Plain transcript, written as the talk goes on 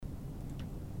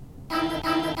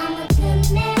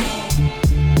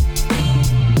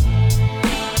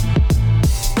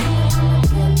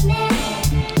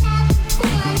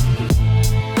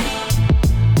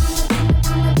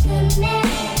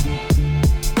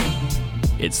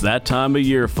It's that time of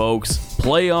year, folks.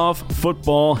 Playoff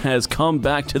football has come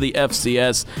back to the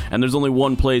FCS, and there's only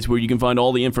one place where you can find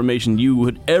all the information you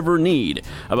would ever need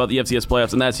about the FCS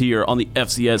playoffs, and that's here on the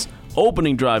FCS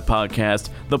Opening Drive podcast,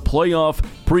 the playoff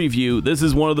preview. This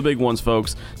is one of the big ones,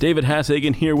 folks. David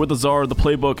Hashagen here with the czar of the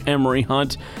playbook, Emory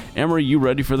Hunt. Emory, you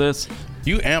ready for this?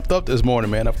 You amped up this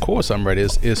morning, man. Of course I'm ready.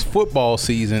 It's football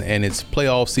season and it's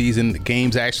playoff season. The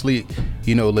games actually,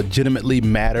 legitimately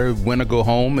matter. Win or go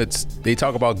home. They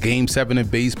talk about Game 7 in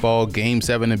baseball, Game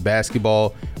 7 in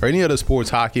basketball, or any other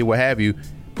sports, hockey, what have you.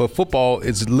 But football,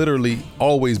 it's literally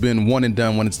always been one and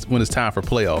done when it's time for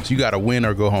playoffs. You got to win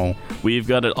or go home. We've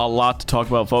got a lot to talk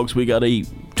about, folks. We got a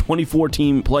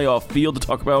 24-team playoff field to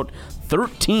talk about.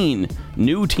 13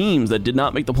 new teams that did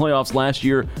not make the playoffs last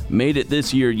year made it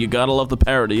this year. You gotta love the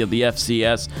parity of the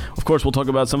FCS. Of course, we'll talk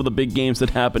about some of the big games that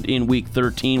happened in Week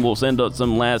 13. We'll send out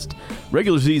some last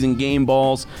regular season game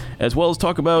balls, as well as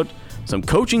talk about some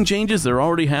coaching changes that are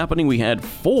already happening. We had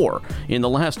 4 in the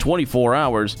last 24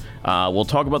 hours. We'll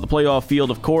talk about the playoff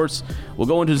field, of course. We'll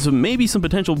go into maybe some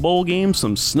potential bowl games,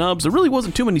 some snubs. There really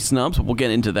wasn't too many snubs, but we'll get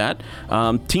into that.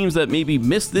 Teams that maybe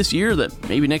missed this year that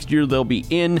maybe next year they'll be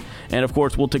in. And, of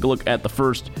course, we'll take a look at the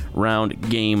first round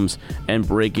games and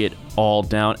break it all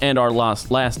down. And our last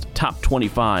top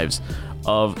 25s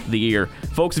of the year.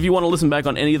 Folks, if you want to listen back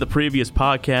on any of the previous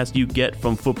podcasts you get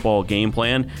from Football Game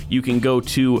Plan, you can go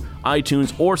to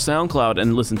iTunes or SoundCloud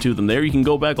and listen to them there. You can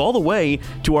go back all the way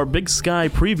to our Big Sky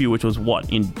preview, which was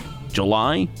in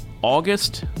July?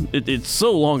 August? It's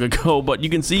so long ago, but you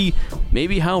can see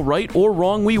maybe how right or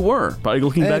wrong we were by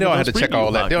looking back. They don't have to check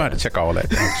all that. They don't have to check all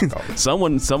that.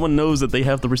 Someone knows that they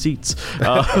have the receipts.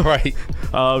 Right.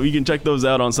 You can check those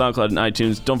out on SoundCloud and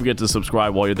iTunes. Don't forget to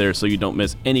subscribe while you're there so you don't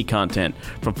miss any content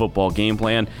from Football Game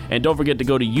Plan. And don't forget to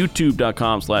go to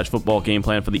youtube.com/Football Game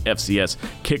Plan for the FCS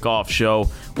kickoff show,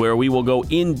 where we will go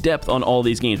in depth on all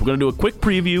these games. We're going to do a quick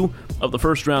preview of the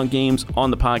first round games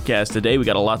on the podcast today. We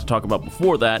got a lot to talk about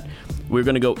before that. We're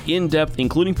going to go in depth,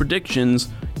 including predictions,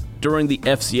 during the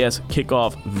FCS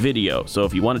kickoff video. So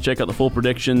if you want to check out the full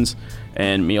predictions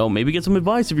and maybe get some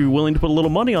advice if you're willing to put a little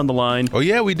money on the line. Oh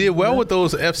yeah, we did well with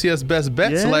those FCS best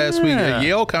bets last week.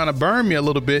 Yale kind of burned me a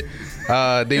little bit.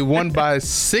 They won by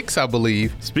 6, I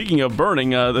believe. Speaking of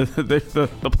burning,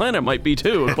 the planet might be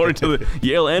too, according to the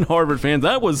Yale and Harvard fans.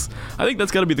 I think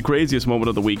that's got to be the craziest moment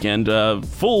of the weekend.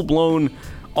 Full-blown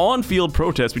on-field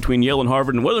protest between Yale and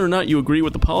Harvard, and whether or not you agree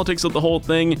with the politics of the whole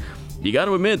thing, you got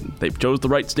to admit they chose the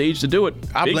right stage to do it.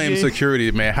 I blame security,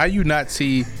 man. How you not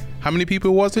see? How many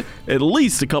people was it? At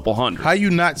least a couple hundred. How you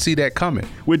not see that coming?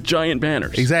 With giant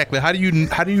banners. Exactly. How do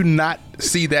you not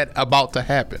see that about to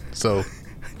happen? So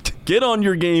get on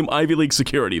your game, Ivy League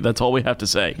security. That's all we have to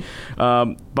say.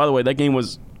 By the way, that game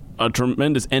was a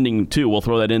tremendous ending too. We'll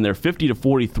throw that in there.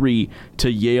 50-43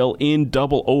 to Yale in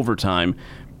double overtime.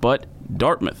 But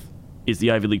Dartmouth is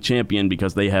the Ivy League champion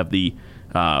because they have the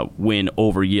win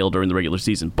over Yale during the regular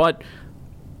season. But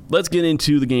let's get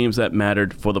into the games that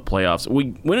mattered for the playoffs.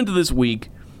 We went into this week.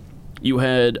 You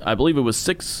had, I believe it was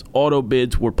 6 auto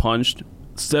bids were punched.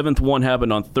 7th one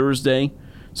happened on Thursday.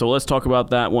 So let's talk about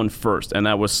that one first. And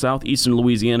that was Southeastern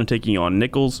Louisiana taking on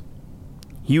Nicholls.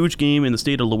 Huge game in the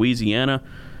state of Louisiana.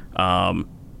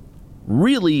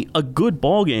 Really a good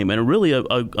ball game, and really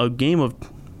a game of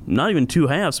not even 2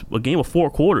 halves, a game of 4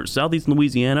 quarters. Southeastern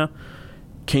Louisiana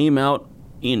came out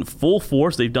in full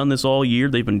force. They've done this all year.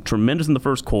 They've been tremendous in the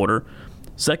first quarter.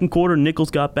 Second quarter, Nicholls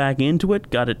got back into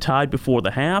it, got it tied before the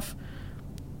half,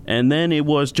 and then it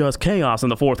was just chaos in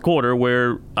the fourth quarter,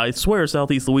 where I swear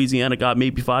Southeast Louisiana got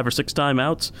maybe 5 or 6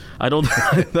 timeouts. I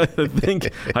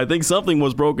think something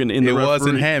was broken in the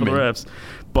refs.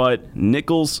 But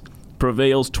Nicholls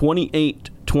prevails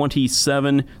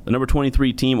 28-27, the number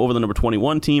 23 team over the number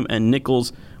 21 team, and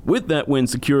Nicholls, with that win,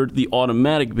 secured the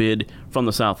automatic bid from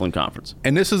the Southland Conference.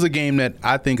 And this is a game that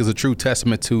I think is a true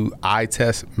testament to eye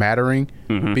test mattering,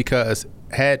 because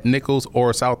had Nicholls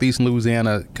or Southeastern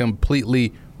Louisiana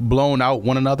completely blown out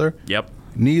one another,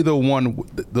 neither one,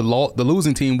 the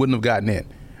losing team wouldn't have gotten in.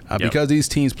 Because these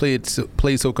teams played so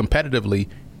competitively,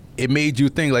 it made you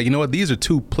think, like, you know what, these are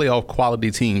 2 playoff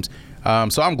quality teams.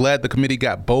 So I'm glad the committee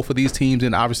got both of these teams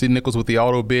in. Obviously, Nicholls with the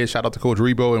auto bid. Shout out to Coach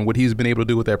Rebo and what he's been able to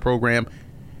do with that program.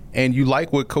 And you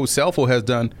like what Coach Selfo has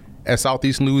done at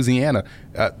Southeastern Louisiana.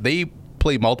 They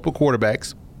play multiple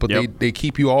quarterbacks, but they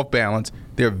keep you off balance.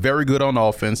 They're very good on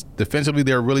offense. Defensively,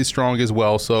 they're really strong as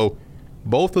well. So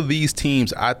both of these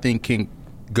teams, I think, can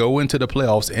go into the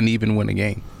playoffs and even win a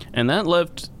game. And that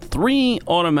left 3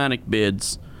 automatic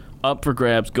bids up for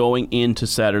grabs going into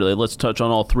Saturday. Let's touch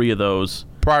on all 3 of those.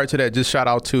 prior to that, just shout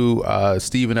out to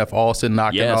Stephen F. Austin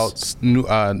knocking out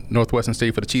Northwestern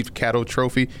State for the Chief Cato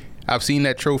Trophy. I've seen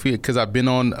that trophy because I've been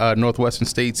on Northwestern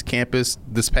State's campus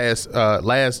this past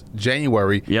last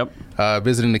January.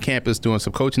 Visiting the campus, doing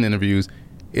some coaching interviews.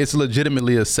 It's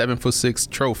legitimately a 7'6"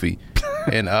 trophy,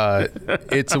 and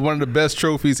it's one of the best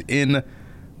trophies in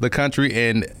the country.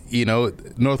 And you know,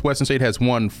 Northwestern State has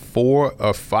won 4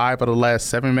 or 5 of the last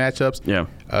 7 matchups.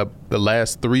 The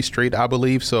last 3 straight, I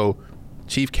believe. So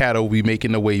Chief Cato will be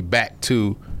making the way back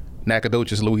to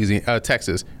Nacogdoches, Louisiana,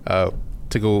 Texas,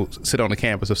 to go sit on the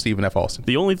campus of Stephen F. Austin.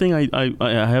 The only thing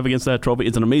I have against that trophy,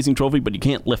 it's an amazing trophy, but you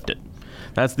can't lift it.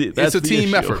 It's a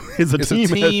team effort. It's a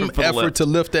team effort to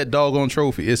lift that doggone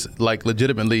trophy. It's like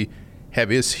legitimately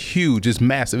heavy. It's huge. It's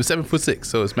massive. It's 7'6",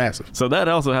 so it's massive. So that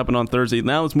also happened on Thursday.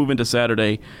 Now let's move into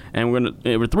Saturday, and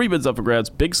we're 3 bids up for grabs: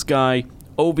 Big Sky,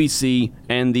 OVC,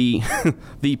 and the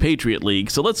the Patriot League.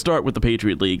 So let's start with the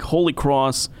Patriot League. Holy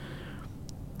Cross.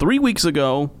 3 weeks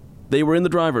ago, they were in the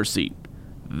driver's seat.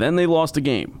 Then they lost a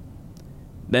game.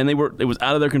 Then it was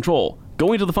out of their control.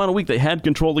 Going to the final week, they had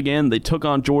control again. They took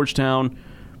on Georgetown.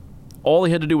 All they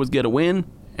had to do was get a win,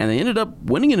 and they ended up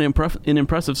winning in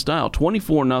impressive style,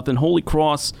 24-0. Holy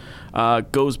Cross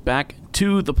goes back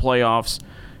to the playoffs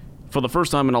for the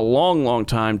first time in a long, long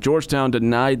time. Georgetown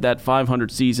denied that 500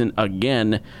 season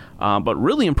again, but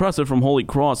really impressive from Holy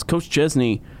Cross. Coach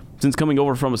Chesney, since coming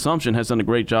over from Assumption, has done a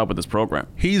great job with this program.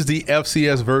 He's the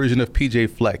FCS version of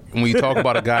PJ Fleck. When you talk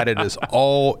about a guy that is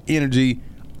all energy,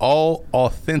 all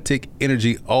authentic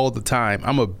energy all the time.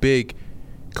 I'm a big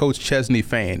Coach Chesney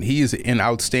fan. He is an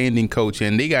outstanding coach,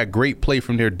 and they got great play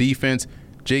from their defense.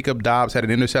 Jacob Dobbs had an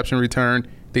interception return.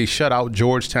 They shut out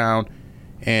Georgetown.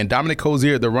 And Dominic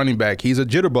Cozier, the running back, he's a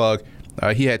jitterbug.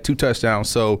 He had 2 touchdowns.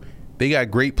 So they got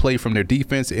great play from their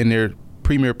defense and their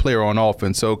premier player on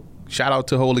offense. So shout out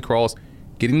to Holy Cross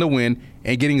getting the win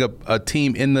and getting a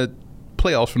team in the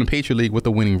playoffs from the Patriot League with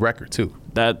a winning record too.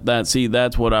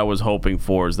 That's what I was hoping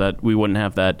for, is that we wouldn't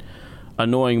have that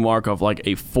annoying mark of like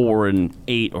a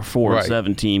 4-8 or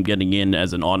 4-7 team getting in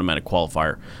as an automatic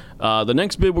qualifier. The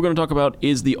next bid we're going to talk about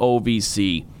is the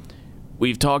OVC.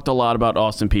 We've talked a lot about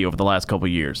Austin Peay over the last couple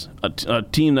of years. A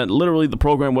team that literally the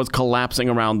program was collapsing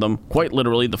around them, quite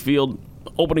literally, the field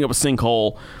opening up a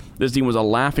sinkhole. This team was a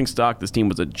laughingstock. This team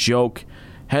was a joke.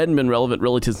 Hadn't been relevant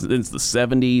really since the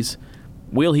 70s.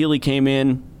 Will Healy came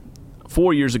in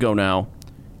 4 years ago now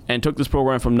and took this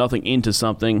program from nothing into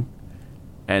something.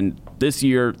 And this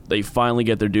year, they finally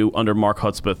get their due under Mark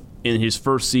Hudspeth. In his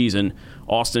first season,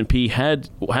 Austin Peay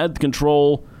had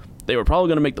control. They were probably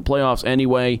going to make the playoffs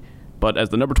anyway, but as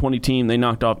the number 20 team, they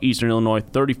knocked off Eastern Illinois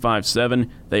 35-7.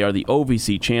 They are the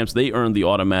OVC champs. They earned the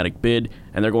automatic bid,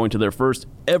 and they're going to their first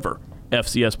ever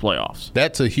FCS playoffs.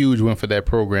 That's a huge win for that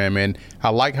program, and I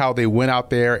like how they went out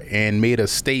there and made a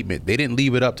statement. They didn't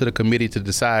leave it up to the committee to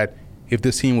decide if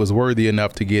this team was worthy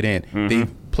enough to get in. Mm-hmm. They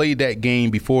played that game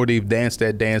before. They've danced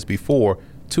that dance before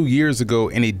 2 years ago,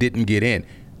 and they didn't get in.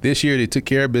 This year, they took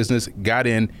care of business, got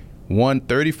in, won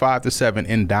 35-7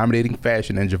 in dominating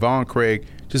fashion, and Javon Craig,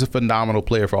 just a phenomenal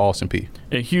player for Austin Peay.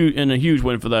 A huge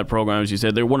win for that program, as you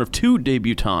said. They're one of 2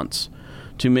 debutants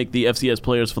to make the FCS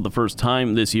players for the first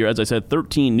time this year. As I said,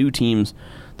 13 new teams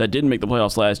that didn't make the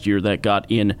playoffs last year that got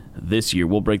in this year.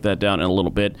 We'll break that down in a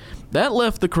little bit. That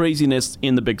left the craziness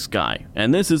in the Big Sky,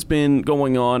 and this has been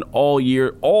going on all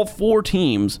year. All 4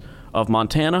 teams of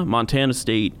Montana, Montana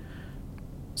State,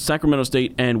 Sacramento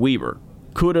State, and Weber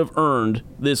could have earned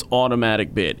this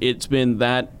automatic bid. It's been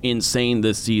that insane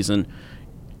this season.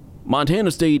 Montana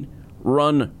State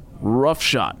run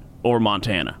roughshod over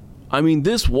Montana. I mean,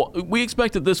 we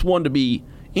expected this one to be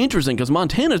interesting because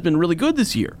Montana's been really good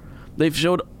this year. They've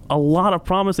showed a lot of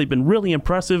promise. They've been really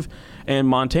impressive. And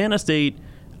Montana State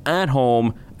at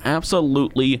home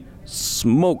absolutely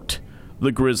smoked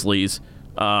the Grizzlies.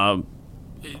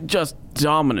 Just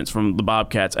dominance from the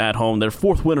Bobcats at home. Their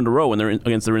 4th win in a row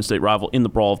against their in-state rival in the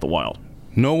Brawl of the Wild.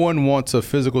 No one wants a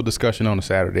physical discussion on a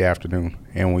Saturday afternoon.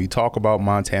 And when you talk about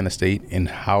Montana State and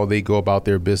how they go about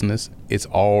their business, it's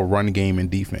all run game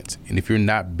and defense. And if you're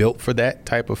not built for that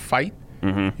type of fight,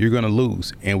 you're going to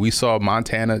lose. And we saw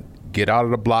Montana get out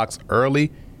of the blocks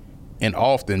early and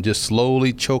often just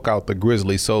slowly choke out the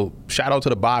Grizzlies. So shout out to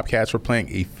the Bobcats for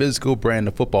playing a physical brand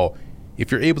of football.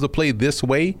 If you're able to play this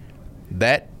way,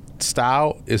 that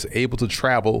style is able to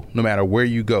travel no matter where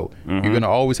you go. You're going to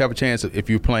always have a chance if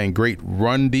you're playing great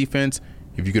run defense,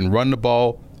 if you can run the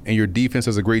ball, and your defense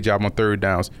does a great job on 3rd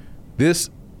downs. This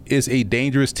is a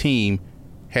dangerous team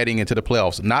heading into the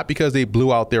playoffs, not because they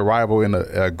blew out their rival in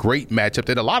a great matchup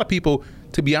that a lot of people,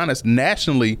 to be honest,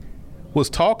 nationally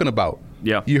was talking about.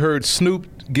 Yeah. You heard Snoop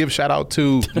give shout out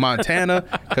to Montana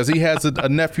because he has a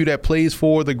nephew that plays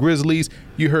for the Grizzlies.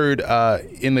 You heard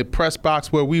in the press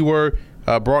box where we were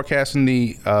broadcasting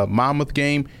the Monmouth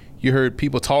game, you heard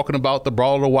people talking about the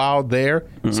Brawl of the Wild there.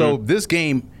 Mm-hmm. So this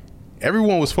game,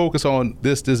 everyone was focused on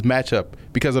this matchup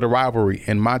because of the rivalry,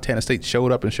 and Montana State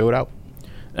showed up and showed out.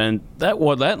 And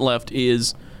what that left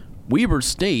is Weber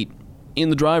State in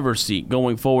the driver's seat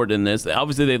going forward in this.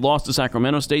 Obviously, they lost to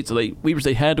Sacramento State, so Weber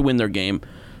State had to win their game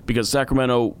because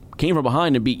Sacramento came from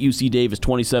behind and beat UC Davis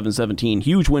 27-17.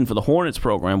 Huge win for the Hornets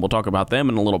program. We'll talk about them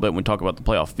in a little bit when we talk about the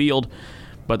playoff field.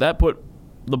 But that put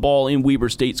the ball in Weber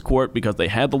State's court because they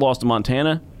had the loss to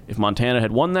Montana. If Montana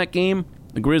had won that game,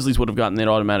 the Grizzlies would have gotten that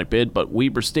automatic bid, but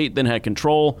Weber State then had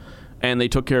control, and they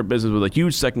took care of business with a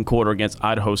huge second quarter against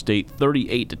Idaho State,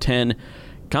 38-10.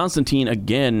 Constantine,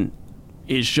 again,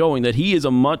 is showing that he is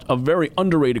a very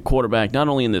underrated quarterback, not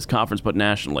only in this conference, but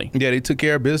nationally. Yeah, they took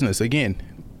care of business. Again,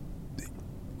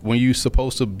 when you're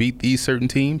supposed to beat these certain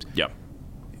teams,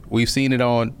 we've seen it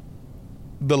on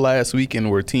the last weekend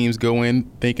where teams go in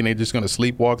thinking they're just going to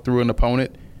sleepwalk through an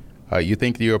opponent. You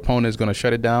think your opponent is going to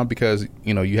shut it down because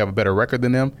you have a better record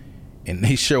than them, and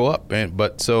they show up.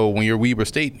 So when you're Weber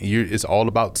State, it's all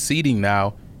about seeding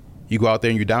now. You go out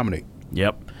there and you dominate.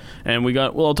 Yep. And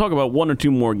I'll talk about one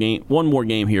more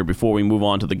game here before we move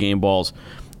on to the game balls.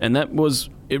 And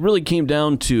it really came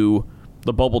down to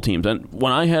the bubble teams. And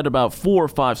when I had about 4 or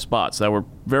 5 spots that were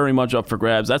very much up for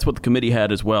grabs, that's what the committee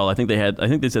had as well. I think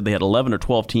they said they had 11 or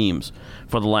 12 teams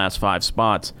for the last 5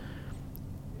 spots.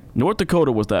 North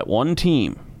Dakota was that one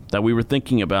team that we were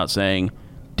thinking about saying,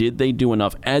 did they do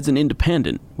enough as an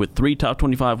independent with 3 top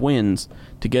 25 wins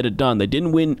to get it done? They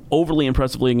didn't win overly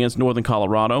impressively against Northern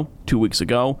Colorado 2 weeks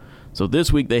ago. So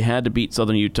this week they had to beat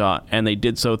Southern Utah, and they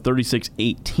did so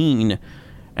 36-18.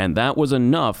 And that was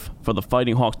enough for the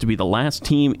Fighting Hawks to be the last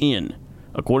team in,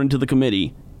 according to the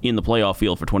committee, in the playoff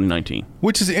field for 2019.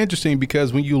 Which is interesting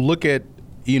because when you look at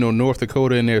North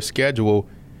Dakota and their schedule,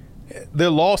 their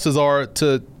losses are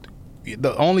to –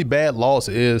 the only bad loss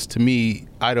is, to me,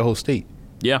 Idaho State.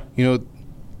 Yeah.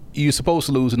 You're supposed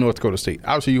to lose to North Dakota State.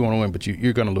 Obviously, you want to win, but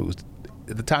you're going to lose.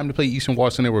 At the time they played Eastern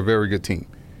Washington, they were a very good team.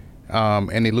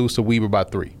 And they lose to Weber by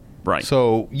 3. Right.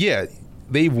 So, yeah,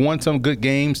 they've won some good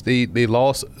games. They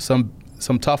lost some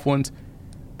tough ones.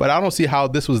 But I don't see how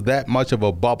this was that much of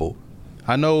a bubble.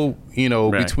 I know,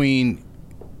 right. Between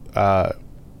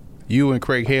you and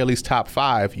Craig Haley's top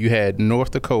 5, you had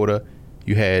North Dakota,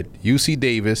 you had UC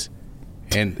Davis,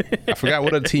 and I forgot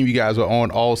what other team you guys were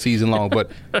on all season long, but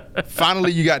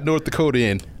finally you got North Dakota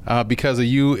in because of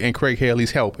you and Craig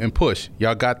Haley's help and push.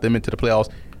 Y'all got them into the playoffs.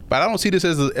 But I don't see this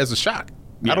as a shock.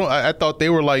 Yeah. I thought they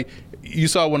were like, you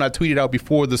saw when I tweeted out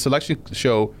before the selection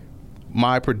show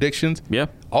my predictions. Yeah.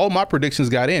 All my predictions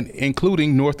got in,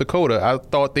 including North Dakota. I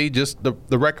thought they just the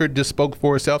record just spoke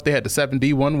for itself. They had the 7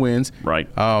 D1 wins.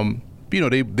 Right.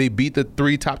 They beat the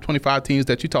 3 top 25 teams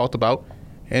that you talked about.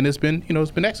 And it's been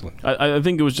excellent. I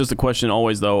think it was just a question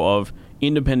always, though, of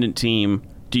independent team.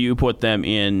 Do you put them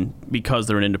in because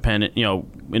they're an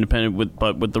independent,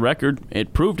 but with the record,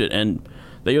 it proved it. And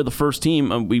they are the first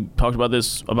team. We talked about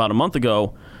this about a month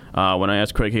ago when I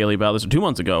asked Craig Haley about this, or 2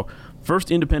 months ago.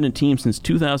 First independent team since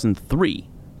 2003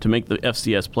 to make the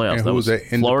FCS playoffs. And that was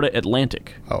Florida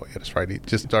Atlantic. Oh, yeah, that's right. He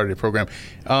just started the program.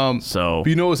 So,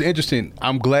 what's interesting?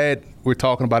 I'm glad we're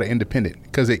talking about an independent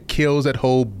because it kills that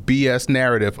whole BS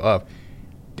narrative of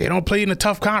they don't play in a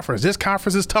tough conference. This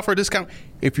conference is tougher.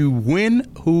 If you win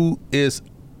who is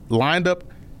lined up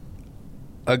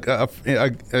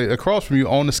across from you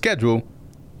on the schedule,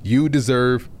 you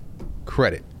deserve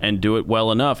credit. And do it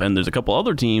well enough. And there's a couple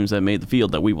other teams that made the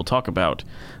field that we will talk about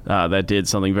that did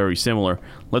something very similar.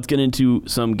 Let's get into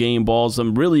some game balls,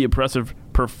 some really impressive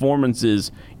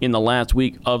performances in the last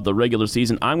week of the regular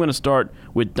season. I'm going to start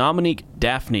with Dominique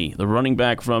Daphne, the running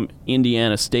back from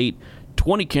Indiana State.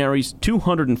 20 carries,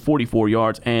 244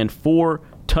 yards, and 4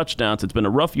 touchdowns. It's been a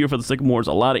rough year for the Sycamores,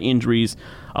 a lot of injuries,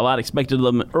 a lot expected of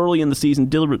them early in the season,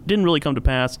 didn't really come to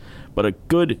pass, but a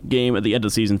good game at the end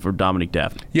of the season for Dominique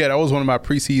Daphne. Yeah, that was one of my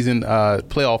preseason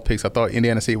playoff picks. I thought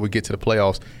Indiana State would get to the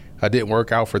playoffs. Didn't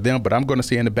work out for them, but I'm going to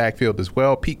stay in the backfield as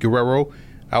well. Pete Guerrero,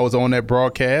 I was on that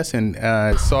broadcast and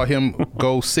saw him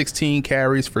go 16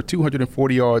 carries for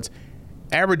 240 yards,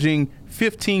 averaging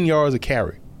 15 yards a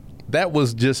carry. That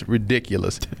was just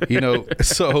ridiculous,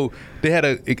 So they had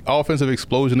an offensive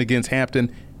explosion against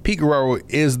Hampton. Pete Guerrero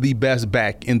is the best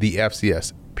back in the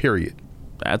FCS, period.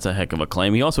 That's a heck of a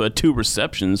claim. He also had 2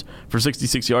 receptions for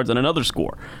 66 yards and another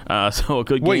score. So a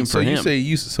good game for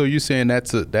him. So you're saying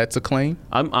that's a claim?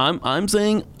 I'm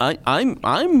saying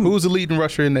I'm Who's the leading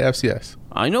rusher in the FCS?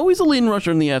 I know he's a leading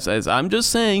rusher in the FCS. I'm just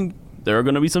saying there are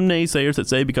going to be some naysayers that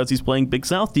say because he's playing Big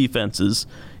South defenses,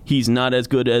 he's not as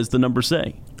good as the numbers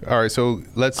say. All right, so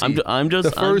let's see. I'm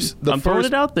throwing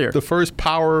it out there. The first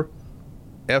power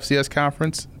FCS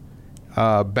conference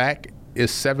back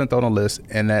is 7th on the list,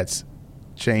 and that's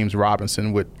James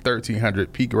Robinson with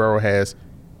 1,300. Pete Guerrero has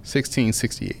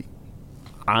 1,668.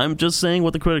 I'm just saying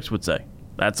what the critics would say.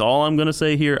 That's all I'm going to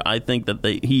say here. I think that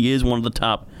he is one of the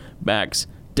top backs.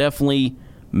 Definitely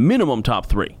minimum top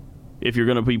 3. If you're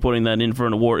going to be putting that in for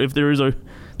an award. If there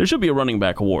should be a running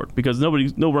back award because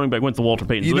no running back went to Walter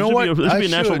Payton. You know what? There should be a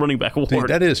national running back award. Dude,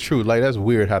 that is true. Like, that's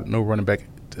weird how no running back.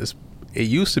 It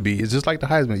used to be. It's just like the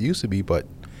Heisman. It used to be, but.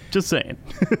 Just saying.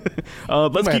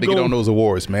 Let's keep going. Get on those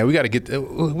awards, man. We got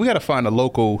to find a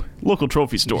local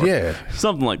trophy store. Yeah,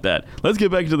 something like that. Let's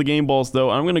get back to the game balls, though.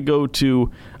 I'm going to go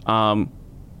to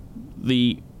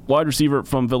the wide receiver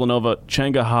from Villanova,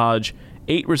 Changa Hodge.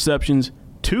 8 receptions,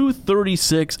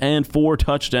 236, and 4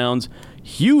 touchdowns.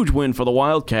 Huge win for the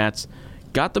Wildcats.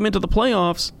 Got them into the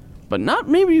playoffs, but not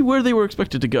maybe where they were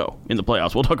expected to go in the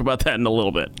playoffs. We'll talk about that in a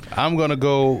little bit. I'm going to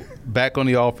go back on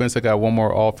the offense. I got one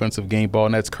more offensive game ball,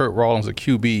 and that's Kurt Rawlings, a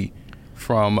QB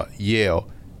from Yale.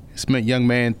 This young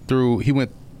man he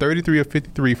went 33 of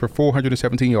 53 for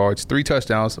 417 yards, 3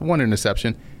 touchdowns, 1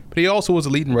 interception. But he also was a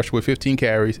leading rusher with 15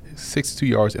 carries, 62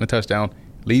 yards, and a touchdown,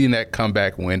 leading that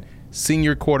comeback win.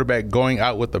 Senior quarterback going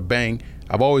out with a bang.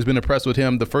 I've always been impressed with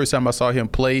him. The first time I saw him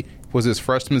play was his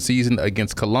freshman season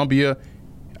against Columbia.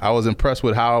 I was impressed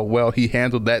with how well he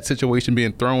handled that situation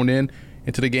being thrown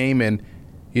into the game. And,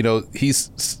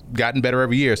 he's gotten better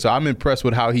every year. So I'm impressed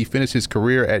with how he finished his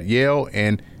career at Yale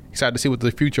and excited to see what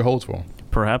the future holds for him.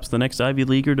 Perhaps the next Ivy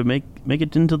Leaguer to make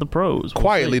it into the pros.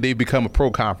 Quietly, they've become a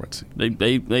pro conference.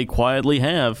 They quietly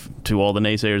have, to all the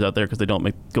naysayers out there, because they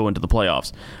don't go into the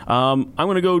playoffs. I'm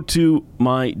going to go to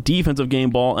my defensive game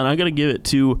ball, and I'm going to give it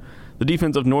to the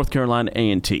defense of North Carolina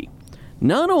A&T.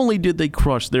 Not only did they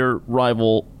crush their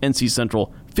rival NC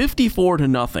Central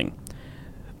 54-0,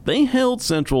 they held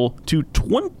Central to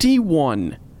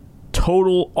 21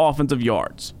 total offensive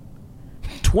yards.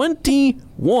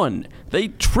 21. They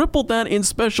tripled that in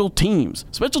special teams.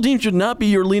 Special teams should not be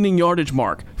your leading yardage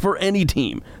mark for any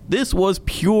team. This was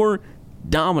pure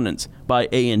dominance by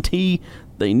A&T.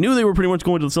 They knew they were pretty much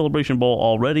going to the Celebration Bowl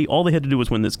already. All they had to do was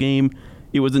win this game.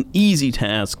 It was an easy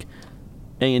task.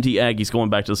 A&T Aggies going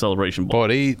back to the Celebration Bowl. Boy,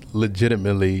 they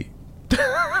legitimately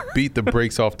beat the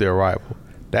brakes off their rival.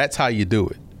 That's how you do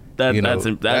it. That's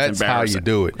embarrassing. How you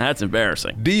do it. That's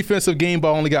embarrassing. Defensive game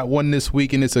ball only got one this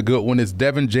week, and it's a good one. It's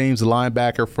Devin James, the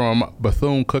linebacker from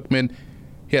Bethune-Cookman.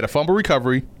 He had a fumble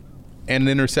recovery and an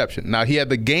interception. Now, he had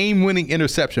the game-winning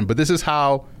interception, but this is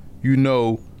how you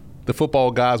know the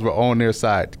football guys were on their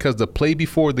side. Because the play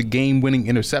before the game-winning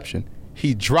interception,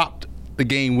 he dropped the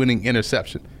game-winning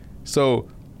interception. So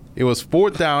it was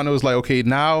 4th down. It was like, okay,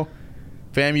 now,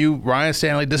 FAMU, Ryan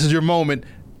Stanley, this is your moment.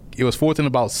 It was 4th and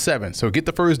about 7. So get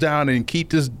the first down and keep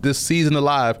this season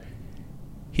alive.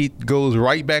 He goes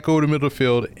right back over the middle of the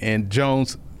field, and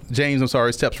James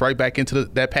steps right back into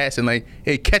that passing lane.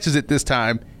 He catches it this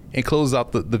time and closes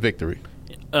out the victory.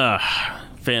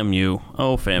 FAMU.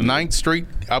 Oh, FAMU. 9th straight,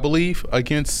 I believe,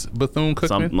 against Bethune-Cookman.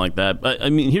 Something like that. I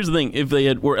mean, here's the thing. If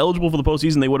they were eligible for the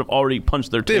postseason, they would have already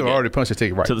punched their ticket. They already punched their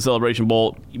ticket, right. To the Celebration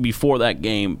Bowl before that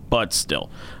game, but still.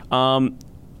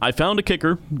 I found a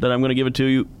kicker that I'm going to give it to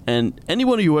you, and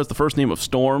anybody who has the first name of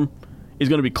Storm is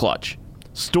going to be clutch.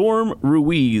 Storm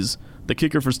Ruiz, the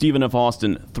kicker for Stephen F.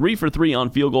 Austin, 3 for 3 on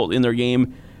field goals in their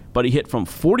game, but he hit from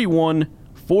 41,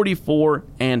 44,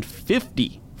 and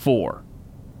 54.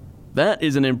 That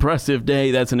is an impressive day.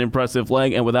 That's an impressive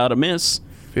leg, and without a miss.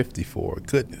 54,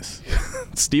 goodness.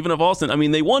 Stephen F. Austin, I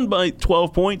mean, they won by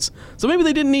 12 points, so maybe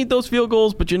they didn't need those field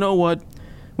goals, but you know what?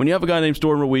 When you have a guy named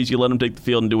Storm Ruiz, you let him take the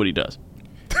field and do what he does.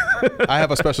 I have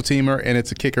a special teamer, and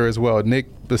it's a kicker as well. Nick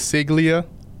Basiglia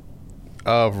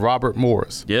of Robert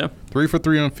Morris. Yeah. 3 for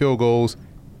 3 on field goals,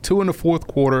 2 in the 4th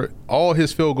quarter. All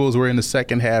his field goals were in the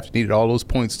second half. Needed all those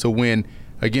points to win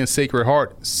against Sacred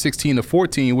Heart,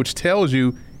 16-14, which tells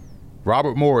you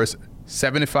Robert Morris,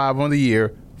 75 on the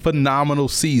year, phenomenal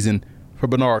season for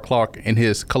Bernard Clark and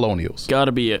his Colonials. Got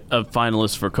to be a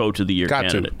finalist for Coach of the Year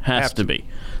candidate. Has to be.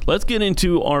 Let's get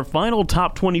into our final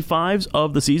top 25s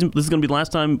of the season. This is going to be the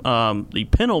last time, the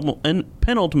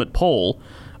penultimate poll.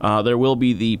 There will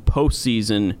be the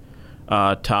postseason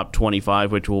top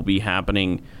 25, which will be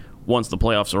happening once the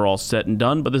playoffs are all set and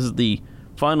done. But this is the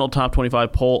final top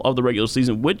 25 poll of the regular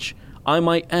season, which I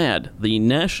might add, the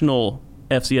national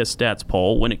FCS stats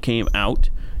poll, when it came out,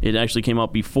 It actually came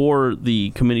out before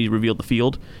the committee revealed the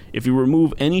field. If you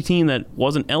remove any team that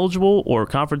wasn't eligible or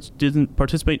conference didn't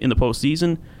participate in the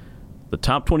postseason, the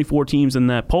top 24 teams in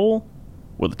that poll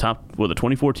were the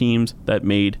 24 teams that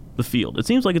made the field. It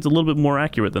seems like it's a little bit more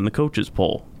accurate than the coaches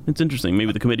poll. It's interesting.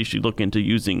 Maybe the committee should look into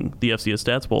using the FCS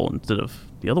stats poll instead of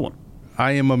the other one.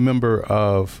 I am a member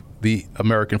of the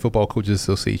American Football Coaches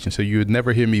Association, so you would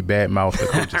never hear me badmouth the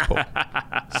coaches poll.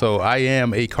 So I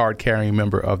am a card-carrying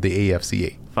member of the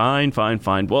AFCA.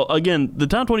 Fine. Well, again, the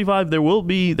top 25, there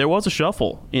was a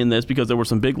shuffle in this because there were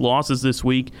some big losses this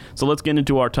week. So let's get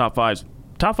into our top fives.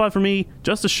 Top five for me,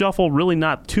 just a shuffle, really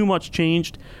not too much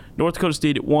changed. North Dakota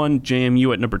State at 1,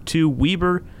 JMU at number 2,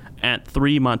 Weber at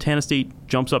 3, Montana State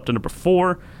jumps up to number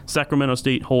 4, Sacramento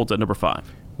State holds at number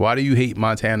 5. Why do you hate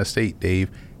Montana State, Dave?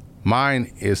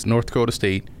 Mine is North Dakota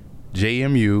State,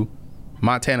 JMU,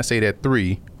 Montana State at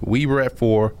 3, Weber at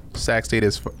 4, Sac State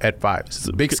is at 5.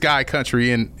 It's Big Sky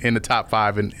country in the top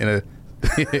 5 in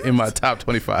my top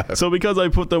 25. So because I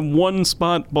put them one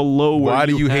spot below where why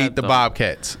do you hate had the them.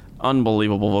 Bobcats?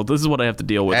 Unbelievable. This is what I have to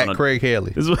deal with. At Craig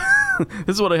Haley. This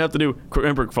is what I have to do.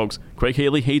 Remember, folks, Craig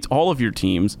Haley hates all of your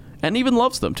teams and even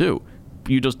loves them, too.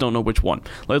 You just don't know which one.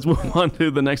 Let's move on to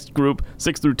the next group,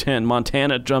 6 through 10.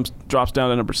 Montana drops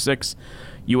down to number 6.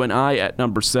 UNI at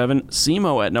number 7.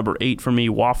 SEMO at number 8 for me.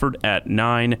 Wofford at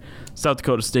 9. South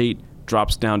Dakota State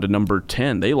drops down to number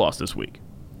 10. They lost this week.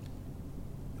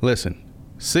 Listen,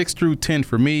 6 through 10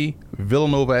 for me.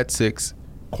 Villanova at 6.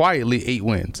 Quietly 8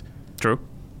 wins. True.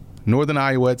 Northern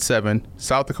Iowa at 7.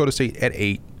 South Dakota State at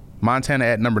 8. Montana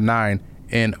at number 9.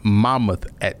 And Monmouth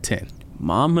at 10.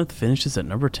 Monmouth finishes at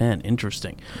number 10.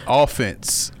 Interesting.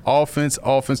 Offense.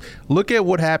 Look at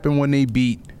what happened when they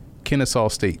beat Kennesaw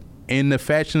State. In the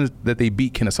fashion that they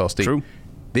beat Kennesaw State. True.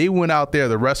 They went out there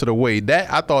the rest of the way.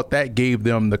 I thought that gave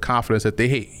them the confidence that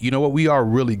hey, you know what? We are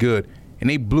really good. And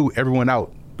they blew everyone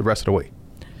out the rest of the way.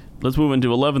 Let's move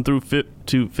into 11 through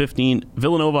 15.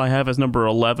 Villanova I have as number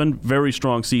 11. Very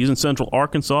strong season. Central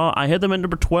Arkansas, I had them at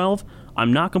number 12.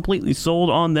 I'm not completely sold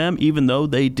on them, even though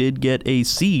they did get a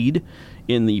seed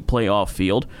in the playoff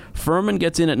field. Furman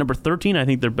gets in at number 13. I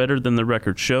think they're better than the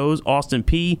record shows. Austin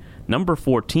Peay, number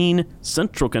 14.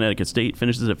 Central Connecticut State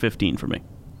finishes at 15 for me.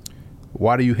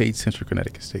 Why do you hate Central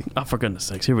Connecticut State? Oh, for goodness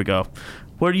sakes. Here we go.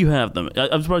 Where do you have them?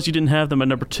 I'm surprised you didn't have them at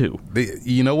number 2.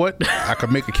 You know what? I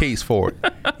could make a case for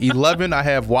it. 11, I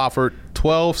have Wofford.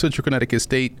 12, Central Connecticut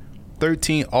State.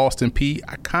 13, Austin Peay.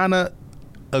 I kind of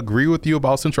agree with you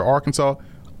about Central Arkansas,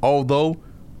 although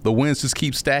the wins just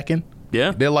keep stacking.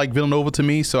 Yeah. They're like Villanova to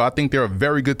me, so I think they're a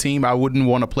very good team. I wouldn't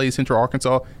want to play Central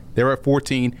Arkansas. They're at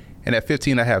 14, and at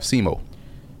 15, I have SEMO.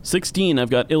 16,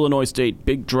 I've got Illinois State.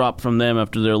 Big drop from them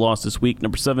after their loss this week.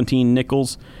 Number 17,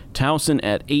 Nichols. Towson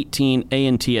at 18.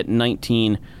 A&T at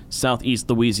 19. Southeast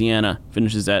Louisiana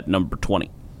finishes at number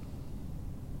 20.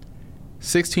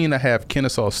 16, I have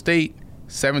Kennesaw State.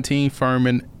 17,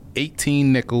 Furman.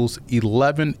 18, Nichols.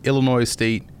 11, Illinois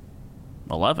State.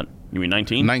 11? You mean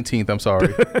 19? 19th, I'm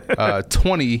sorry.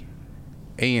 20,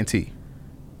 A&T.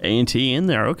 A&T in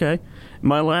there, okay.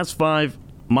 My last 5,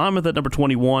 Monmouth at number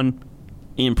 21.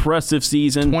 Impressive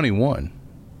season. 21.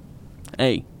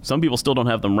 Hey, some people still don't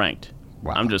have them ranked.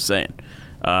 Wow. I'm just saying.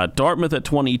 Dartmouth at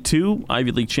 22.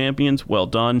 Ivy League champions. Well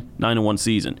done. 9-1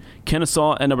 season.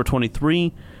 Kennesaw at number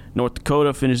 23. North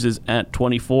Dakota finishes at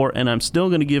 24. And I'm still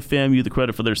going to give FAMU the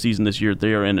credit for their season this year.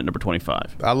 They are in at number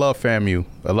 25. I love FAMU.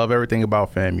 I love everything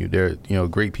about FAMU. They're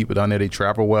great people down there. They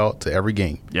travel well to every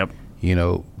game. Yep.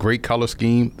 Great color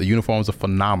scheme. The uniforms are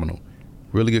phenomenal.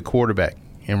 Really good quarterback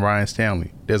in Ryan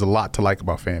Stanley. There's a lot to like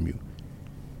about FAMU.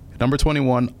 Number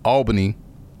 21, Albany.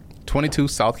 22,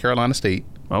 South Carolina State.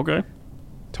 Okay.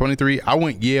 23, I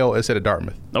went Yale instead of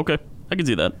Dartmouth. Okay. I can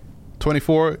see that.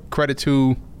 24, credit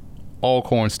to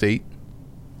Alcorn State.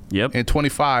 Yep. And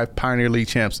 25, Pioneer League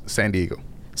champs, San Diego.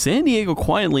 San Diego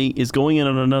quietly is going in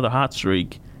on another hot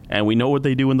streak, and we know what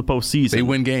they do in the postseason. They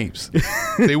win games.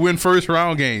 They win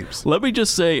first-round games. Let me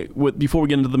just say, before we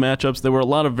get into the matchups, there were a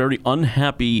lot of very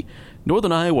unhappy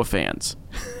Northern Iowa fans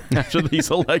after the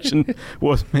selection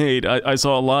was made. I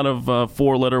saw a lot of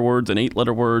 4-letter words and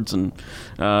 8-letter words, and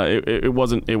it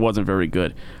wasn't very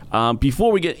good.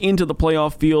 Before we get into the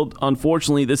playoff field,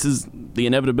 unfortunately, this is the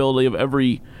inevitability of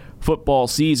every football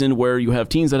season where you have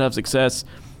teams that have success.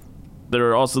 There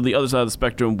are also the other side of the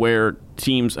spectrum where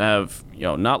teams have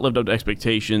not lived up to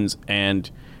expectations and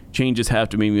changes have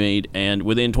to be made. And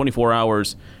within 24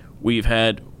 hours, we've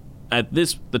had, at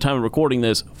the time of recording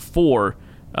this, 4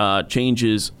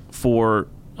 changes for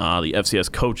the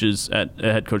FCS coaches at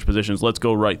head coach positions. Let's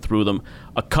go right through them.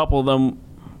 A couple of them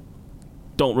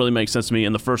don't really make sense to me,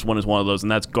 and the first one is one of those,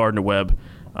 and that's Gardner Webb.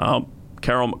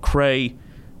 Carroll McRae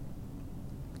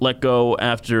let go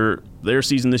after their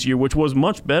season this year, which was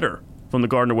much better from the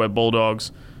Gardner-Webb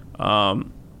Bulldogs.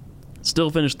 Still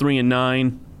finished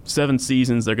 3-9, 7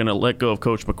 seasons. They're going to let go of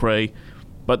Coach McRae.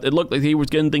 But it looked like he was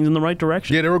getting things in the right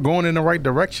direction. Yeah, they were going in the right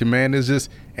direction, man. It's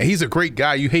just, and he's a great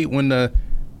guy. You hate when the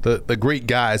great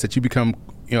guys that you become,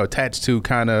 attached to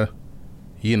kind of,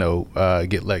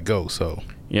 get let go. So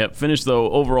yeah, finished though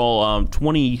overall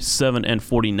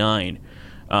 27-49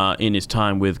 in his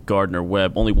time with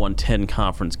Gardner-Webb. Only won 10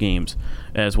 conference games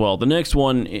as well. The next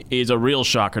one is a real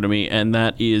shocker to me, and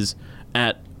that is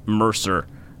at Mercer.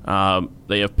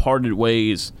 They have parted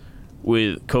ways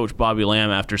with Coach Bobby Lamb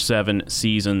after 7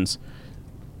 seasons.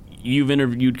 You've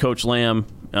interviewed Coach Lamb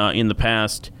in the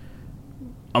past.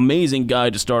 Amazing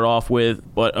guy to start off with,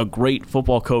 but a great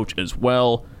football coach as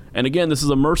well. And again, this is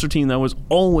a Mercer team that was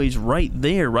always right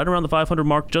there, right around the 500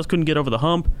 mark, just couldn't get over the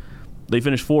hump. They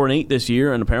finished 4-8 this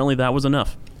year, and apparently that was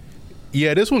enough.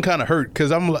 Yeah, this one kind of hurt because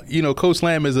Coach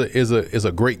Lamb is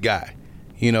a great guy,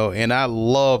 and I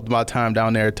loved my time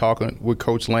down there talking with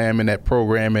Coach Lamb and that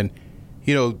program, and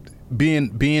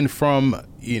being from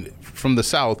the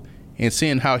South and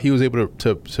seeing how he was able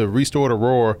to restore the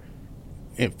roar,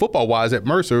 and football wise at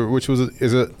Mercer, which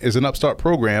is an upstart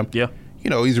program. Yeah,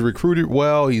 he's recruited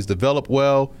well, he's developed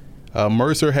well.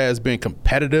 Mercer has been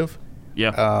competitive.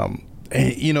 Yeah,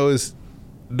 and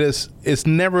it's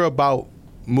never about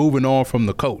moving on from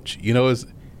the coach. A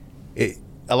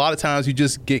lot of times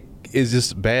it's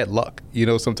just bad luck.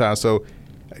 Sometimes. So,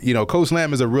 Coach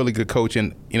Lamb is a really good coach,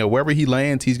 and wherever he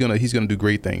lands, he's gonna do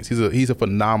great things. He's a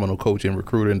phenomenal coach and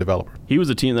recruiter and developer. He was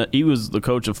the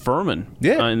coach of Furman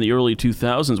in the early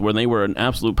 2000s, where they were an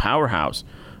absolute powerhouse.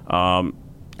 And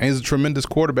he's a tremendous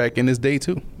quarterback in his day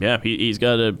too. Yeah, he's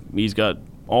got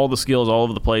all the skills all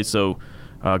over the place. So.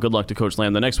 Good luck to Coach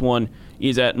Lamb. The next one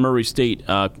is at Murray State.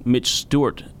 Mitch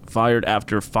Stewart fired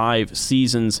after 5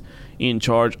 seasons in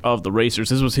charge of the Racers.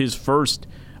 This was his first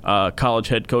college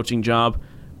head coaching job.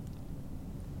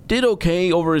 Did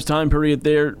okay over his time period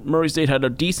there. Murray State had a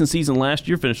decent season last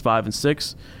year, finished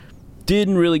 5-6.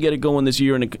 Didn't really get it going this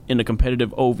year in a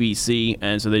competitive OVC,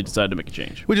 and so they decided to make a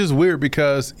change. Which is weird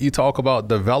because you talk about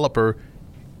developer.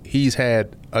 He's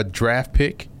had a draft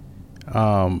pick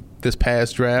this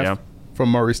past draft. Yeah. From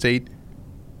Murray State.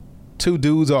 2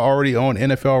 dudes are already on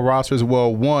NFL rosters.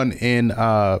 Well, one in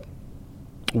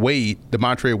Wade,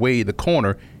 Demontre Wade, the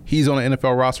corner. He's on the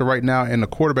NFL roster right now, and the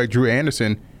quarterback, Drew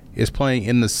Anderson, is playing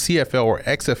in the CFL or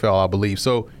XFL, I believe.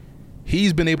 So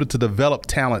he's been able to develop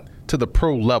talent to the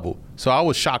pro level. So I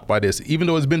was shocked by this. Even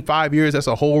though it's been 5 years, that's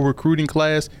a whole recruiting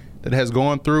class that has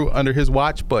gone through under his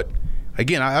watch. But,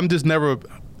 again, I'm just never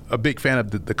a big fan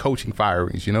of the coaching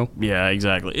firings, Yeah,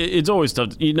 exactly. It's always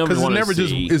tough. You never want to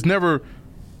see. It's never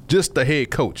just the head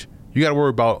coach. You got to worry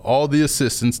about all the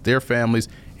assistants, their families,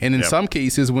 and in some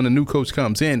cases, when a new coach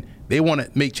comes in, they want to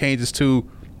make changes to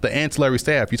the ancillary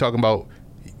staff. You're talking about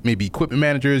maybe equipment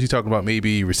managers. You're talking about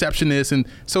maybe receptionists, and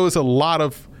so it's a lot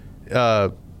of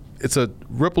it's a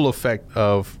ripple effect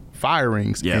of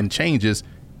firings and changes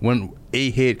when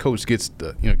a head coach gets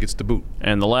the boot.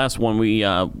 And the last one we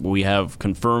have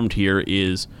confirmed here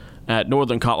is at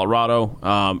Northern Colorado.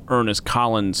 Ernest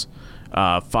Collins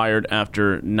fired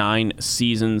after 9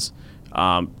 seasons.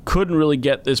 Couldn't really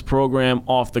get this program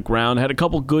off the ground. Had a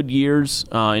couple good years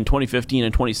in 2015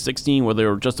 and 2016 where they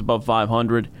were just above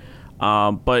 500.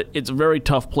 But it's a very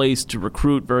tough place to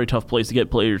recruit, very tough place to get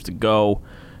players to go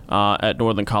at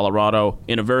Northern Colorado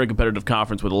in a very competitive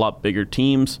conference with a lot bigger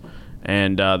teams.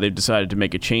 And they've decided to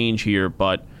make a change here,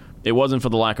 but it wasn't for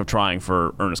the lack of trying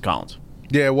for Ernest Collins.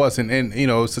 Yeah, it wasn't, and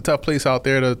it's a tough place out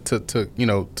there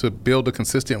to build a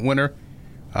consistent winner.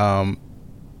 And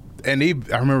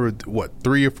I remember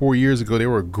 3 or 4 years ago they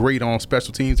were great on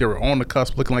special teams. They were on the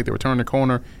cusp, looking like they were turning the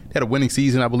corner. They had a winning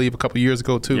season, I believe, a couple of years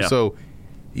ago too. Yeah. So,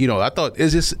 I thought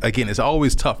it's just it's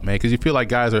always tough, man, because you feel like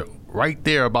guys are right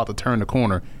there about to turn the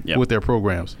corner with their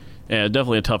programs. Yeah,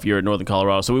 definitely a tough year at Northern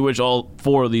Colorado. So we wish all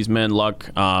 4 of these men luck.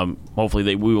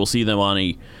 Hopefully we will see them on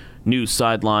a new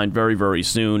sideline very, very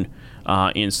soon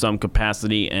in some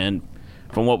capacity. And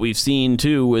from what we've seen,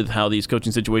 too, with how these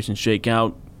coaching situations shake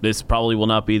out, this probably will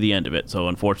not be the end of it. So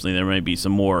unfortunately, there may be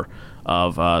some more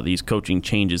of these coaching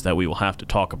changes that we will have to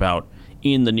talk about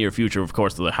in the near future. Of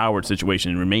course, the Howard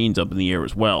situation remains up in the air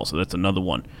as well. So that's another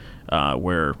one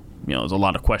where there's a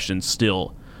lot of questions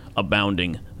still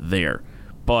abounding there.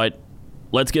 But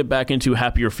let's get back into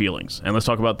happier feelings, and let's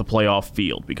talk about the playoff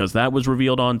field, because that was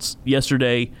revealed on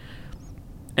yesterday,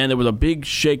 and there was a big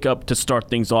shakeup to start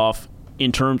things off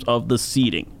in terms of the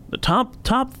seeding. The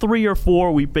top 3 or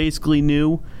 4 we basically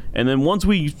knew, And then once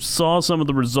we saw some of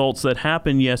the results that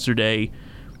happened yesterday,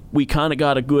 we kind of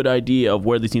got a good idea of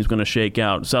where these teams are going to shake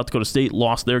out. South Dakota State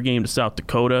lost their game to South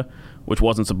Dakota, which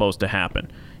wasn't supposed to happen.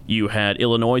 You had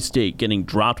Illinois State getting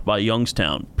dropped by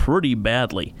Youngstown pretty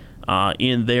badly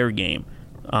in their game,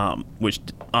 which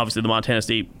obviously the Montana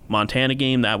State-Montana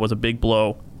game, that was a big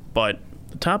blow. But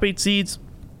the top 8 seeds,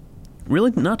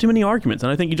 really not too many arguments.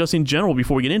 And I think just in general,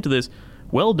 before we get into this,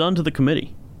 well done to the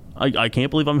committee. I can't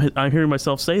believe I'm hearing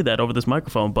myself say that over this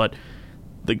microphone, but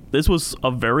this was a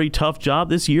very tough job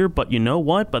this year. But you know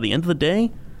what? By the end of the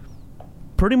day,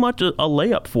 pretty much a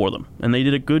layup for them. And they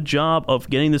did a good job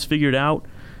of getting this figured out.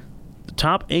 The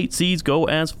top 8 seeds go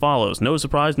as follows. No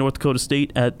surprise, North Dakota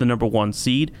State at the number 1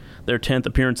 seed, their 10th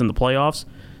appearance in the playoffs.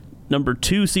 Number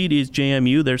 2 seed is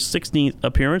JMU, their 16th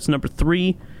appearance. Number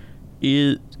 3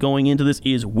 is going into this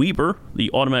is Weber,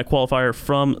 the automatic qualifier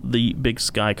from the Big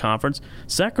Sky Conference.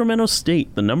 Sacramento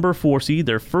State, the number 4 seed,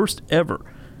 their first ever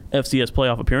FCS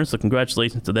playoff appearance, so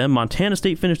congratulations to them. Montana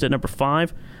State finished at number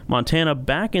 5. Montana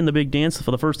back in the big dance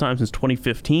for the first time since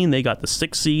 2015. They got the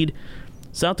 6th seed.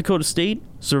 South Dakota State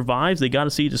survives. They got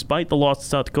a seed despite the loss to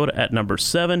South Dakota at number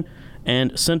 7.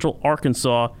 And Central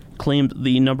Arkansas claimed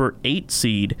the number 8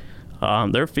 seed,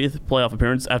 their 5th playoff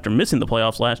appearance after missing the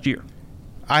playoffs last year.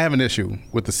 I have an issue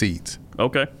with the seeds.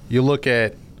 Okay. You look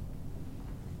at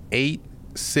 8,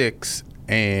 6,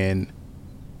 and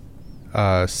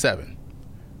 7.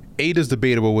 8 is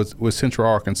debatable with Central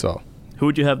Arkansas. Who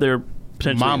would you have there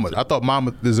potentially? Monmouth. I thought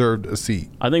Monmouth deserved a seed.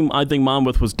 I think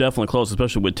Monmouth was definitely close,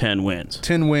 especially with 10 wins.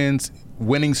 10 wins,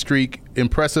 winning streak,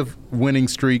 impressive winning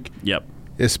streak. Yep.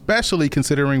 Especially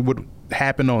considering what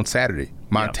happened on Saturday.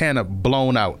 Montana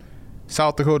blown out.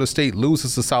 South Dakota State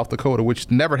loses to South Dakota, which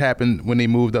never happened when they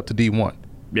moved up to D1.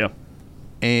 Yeah.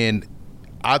 And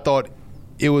I thought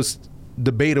it was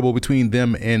debatable between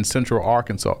them and Central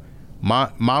Arkansas.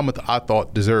 Monmouth, I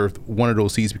thought, deserved one of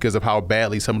those seats because of how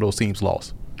badly some of those teams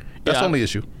lost. That's the only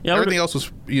issue. Yeah, everything else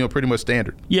was, pretty much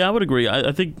standard. Yeah, I would agree.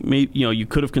 I think maybe you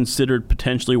could have considered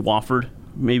potentially Wofford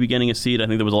maybe getting a seat. I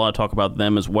think there was a lot of talk about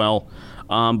them as well.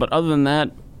 But other than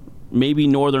that, maybe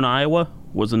Northern Iowa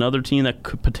was another team that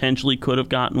could have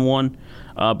gotten one.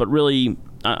 But really,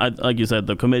 like you said,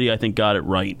 the committee I think got it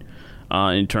right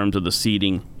in terms of the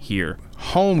seeding here.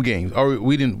 Home games.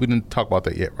 We didn't talk about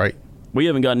that yet, right? We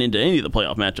haven't gotten into any of the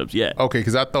playoff matchups yet. Okay,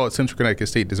 because I thought Central Connecticut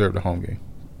State deserved a home game.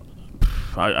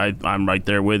 I'm right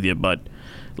there with you, but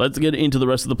let's get into the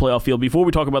rest of the playoff field. Before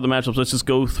we talk about the matchups, let's just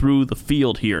go through the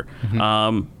field here.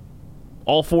 Mm-hmm.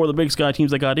 All 4 of the Big Sky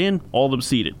teams that got in, all of them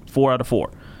seeded, 4 out of 4.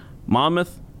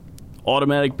 Monmouth,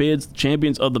 automatic bids,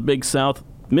 champions of the Big South,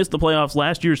 missed the playoffs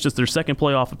last year. It's just their 2nd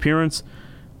playoff appearance.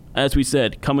 As we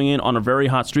said, coming in on a very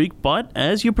hot streak, but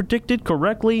as you predicted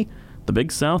correctly, the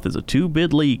Big South is a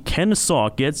 2-bid league. Kennesaw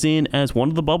gets in as one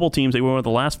of the bubble teams. They were one of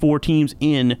the last 4 teams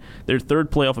in their 3rd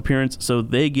playoff appearance, so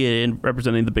they get in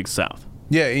representing the Big South.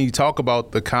 Yeah, and you talk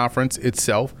about the conference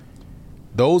itself.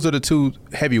 Those are the 2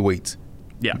 heavyweights.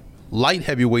 Yeah. Light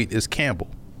heavyweight is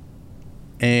Campbell.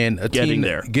 And a team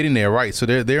getting there, right. So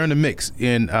they're in the mix.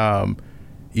 And,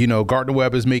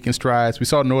 Gardner-Webb is making strides. We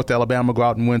saw North Alabama go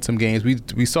out and win some games.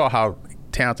 We saw how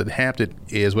talented Hampton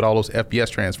is with all those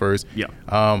FBS transfers. Yeah.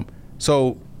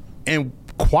 And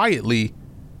quietly,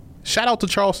 shout out to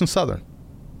Charleston Southern.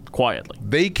 Quietly.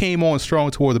 They came on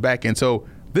strong toward the back end. So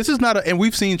this is not and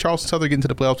we've seen Charleston Southern get into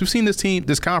the playoffs. We've seen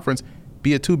this conference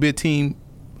be a 2-bid team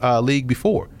league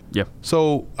before. Yeah.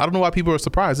 So I don't know why people are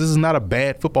surprised. This is not a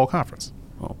bad football conference.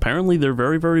 Well, apparently they're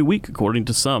very, very weak, according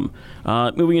to some.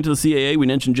 Moving into the CAA, we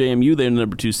mentioned JMU. They're the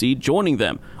number 2 seed. Joining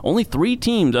them, only 3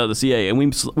 teams out of the CAA.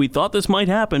 And we thought this might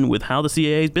happen with how the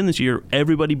CAA has been this year.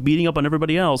 Everybody beating up on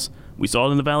everybody else. We saw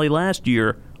it in the Valley last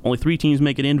year. Only 3 teams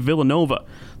make it in. Villanova,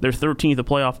 their 13th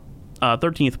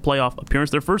playoff appearance.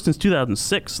 Their first since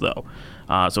 2006, though.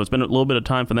 So it's been a little bit of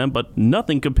time for them, but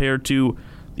nothing compared to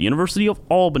the University of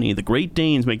Albany. The Great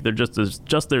Danes make just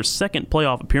their 2nd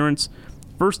playoff appearance.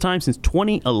 First time since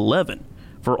 2011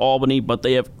 for Albany, but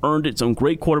they have earned it. Some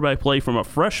great quarterback play from a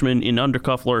freshman in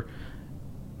Undercuffler.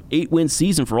 8-win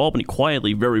season for Albany,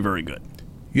 quietly very, very good.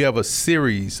 You have a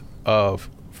series of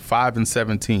 5 and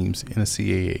 7 teams in the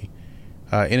CAA.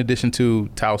 In addition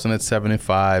to Towson at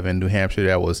 7-5 and New Hampshire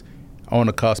that was on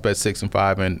the cusp at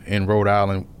 6-5 and Rhode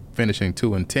Island finishing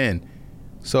 2-10.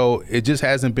 So it just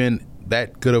hasn't been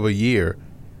that good of a year.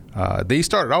 They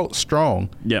started out strong.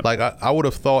 Yeah. Like I would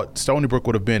have thought Stony Brook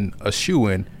would have been a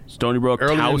shoe-in. Stony Brook,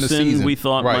 Towson, we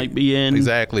thought might be in.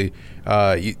 Exactly.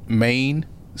 Maine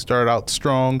started out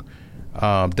strong.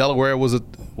 Delaware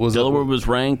was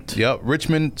ranked. Yep.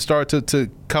 Richmond started to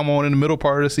come on in the middle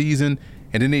part of the season,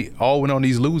 And then they all went on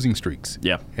these losing streaks.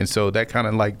 Yeah. And so that kind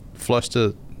of like flushed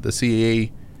the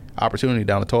CAA opportunity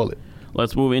down the toilet.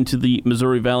 Let's move into the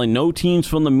Missouri Valley. No teams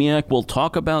from the MEAC. We'll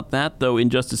talk about that, though, in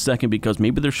just a second because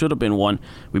maybe there should have been one.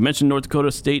 We mentioned North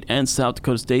Dakota State and South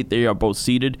Dakota State. They are both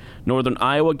seeded. Northern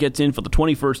Iowa gets in for the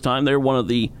 21st time. They're one of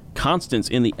the constants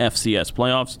in the FCS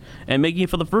playoffs. And making it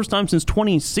for the first time since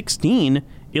 2016,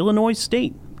 Illinois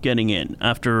State getting in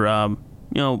after, a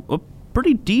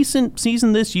pretty decent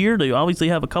season this year. They obviously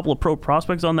have a couple of pro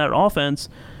prospects on that offense.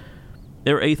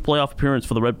 Their 8th playoff appearance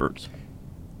for the Redbirds.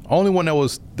 Only one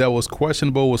that was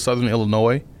questionable was Southern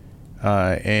Illinois,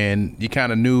 and you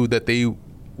kind of knew that they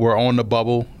were on the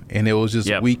bubble, and it was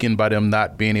just weakened by them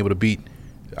not being able to beat.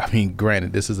 I mean,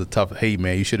 granted, this is a tough. Hey,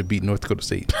 man, you should have beat North Dakota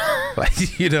State,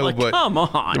 but come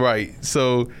on, right?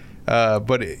 So,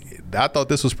 but I thought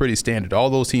this was pretty standard. All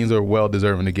those teams are well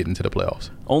deserving to get into the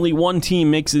playoffs. Only one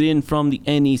team makes it in from the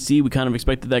NEC. We kind of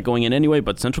expected that going in anyway,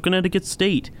 but Central Connecticut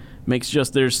State makes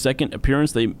just their second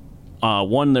appearance. They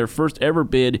won their first ever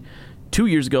bid 2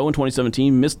 years ago in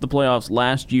 2017, missed the playoffs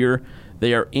last year.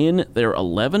 They are in. They're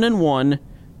 11-1.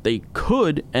 They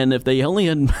could, and if they only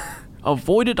had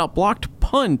avoided a blocked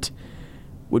punt,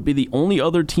 would be the only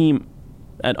other team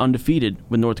at undefeated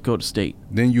with North Dakota State.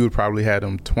 Then you would probably have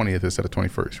them 20th instead of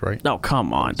 21st, right? No,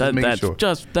 come on. I had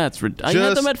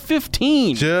them at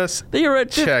 15. They are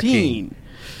at 15. Checking.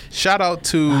 Shout out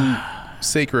to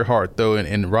Sacred Heart, though,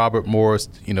 and Robert Morris.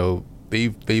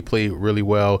 They played really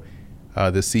well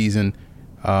this season.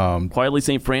 Quietly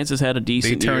St. Francis had a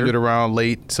decent year. They turned it around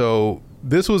late. So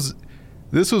this was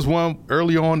one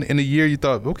early on in the year you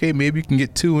thought, okay, maybe you can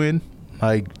get 2 in.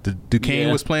 Like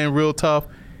Duquesne was playing real tough.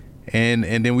 And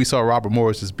then we saw Robert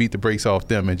Morris just beat the brakes off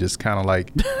them and just kind of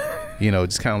like,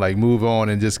 move on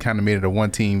and just kind of made it a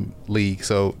one-team league.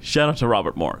 So shout out to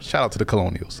Robert Morris. Shout out to the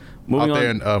Colonials. Moving out there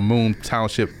in Moon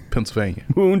Township, Pennsylvania.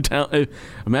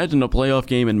 Imagine a playoff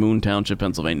game in Moon Township,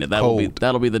 Pennsylvania. That'll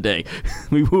be the day.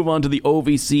 We move on to the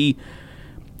OVC.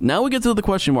 Now we get to the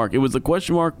question mark. It was the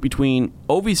question mark between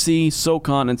OVC,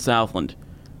 SoCon, and Southland.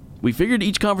 We figured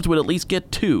each conference would at least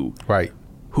get 2. Right.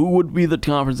 Who would be the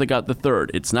conference that got the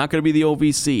 3rd? It's not going to be the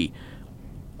OVC.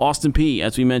 Austin Peay,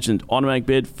 as we mentioned, automatic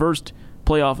bid, first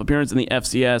playoff appearance in the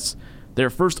FCS. Their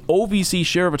first OVC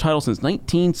share of a title since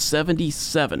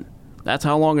 1977. That's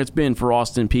how long it's been for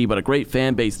Austin Peay, but a great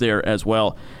fan base there as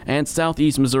well. And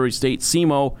Southeast Missouri State,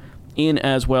 SEMO, in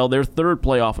as well. Their 3rd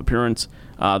playoff appearance.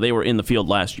 They were in the field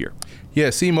last year. Yeah,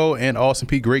 SEMO and Austin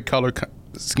Peay, great color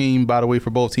scheme, by the way, for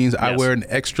both teams. Yes. I wear an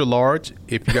extra large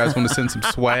if you guys want to send some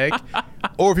swag.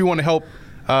 Or if you want to help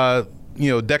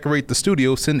decorate the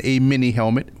studio, send a mini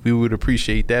helmet. We would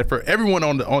appreciate that. For everyone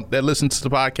that listens to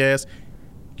the podcast,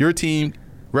 your team,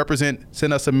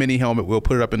 send us a mini helmet. We'll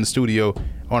put it up in the studio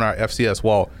on our FCS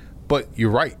wall. But you're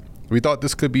right. We thought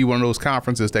this could be one of those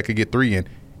conferences that could get 3 in.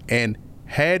 And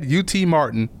had UT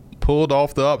Martin pulled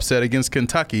off the upset against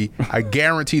Kentucky, I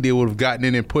guarantee they would have gotten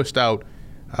in and pushed out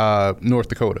North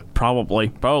Dakota. Probably.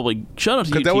 Shout out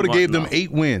to UT Martin. Because that would have gave them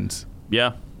 8 wins.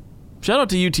 Yeah. Shout out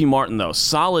to UT Martin, though.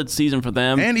 Solid season for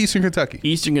them. And Eastern Kentucky.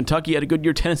 Eastern Kentucky had a good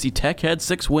year. Tennessee Tech had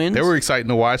 6 wins. They were exciting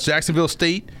to watch. Jacksonville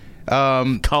State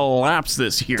collapsed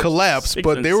this year.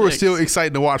 But they were still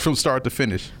exciting to watch from start to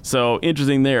finish. So,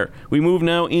 interesting there. We move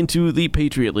now into the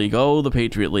Patriot League. Oh, the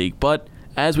Patriot League. But,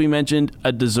 as we mentioned,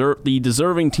 the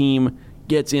deserving team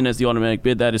gets in as the automatic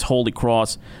bid. That is Holy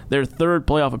Cross. Their 3rd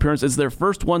playoff appearance is their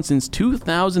first one since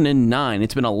 2009.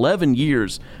 It's been 11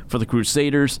 years for the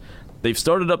Crusaders. They've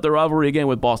started up their rivalry again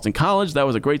with Boston College. That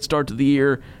was a great start to the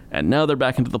year, and now they're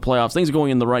back into the playoffs. Things are going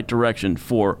in the right direction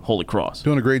for Holy Cross.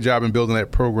 Doing a great job in building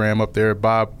that program up there.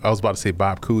 I was about to say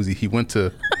Bob Cousy. He went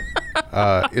to,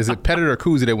 is it Pettit or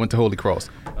Cousy that went to Holy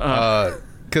Cross?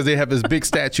 Because they have this big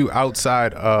statue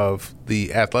outside of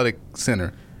the athletic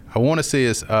center. I want to say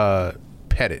it's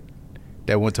Pettit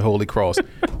that went to Holy Cross,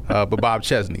 but Bob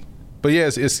Chesney. But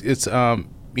yes, it's one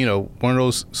of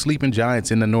those sleeping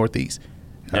giants in the Northeast.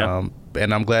 Yeah.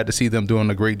 And I'm glad to see them doing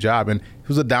a great job. And it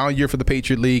was a down year for the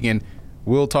Patriot League, and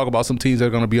we'll talk about some teams that are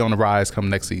going to be on the rise come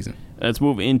next season. Let's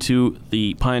move into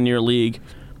the Pioneer League.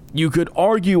 You could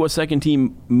argue a second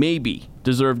team maybe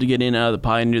deserved to get in out of the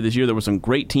Pioneer this year. There were some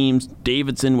great teams.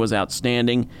 Davidson was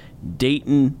outstanding.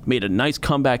 Dayton made a nice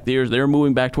comeback there. They're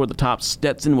moving back toward the top.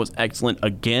 Stetson was excellent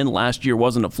again. Last year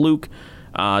wasn't a fluke.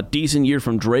 Decent year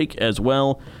from Drake as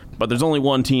well. But there's only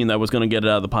one team that was going to get it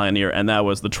out of the Pioneer, and that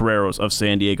was the Toreros of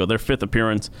San Diego. Their 5th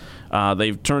appearance.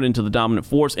 They've turned into the dominant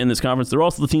force in this conference. They're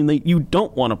also the team that you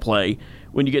don't want to play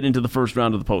when you get into the first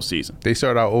round of the postseason. They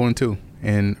started out 0-2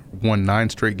 and won 9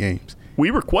 straight games. We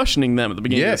were questioning them at the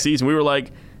beginning of the season. We were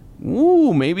like,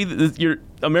 ooh, maybe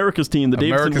America's team, the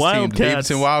Davidson Wildcats. The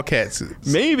Davidson Wildcats.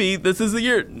 Maybe this is the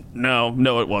year.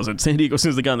 No, it wasn't. San Diego, as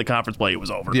soon as they got in the conference play, it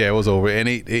was over. Yeah, it was over. And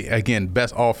again,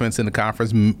 best offense in the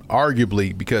conference,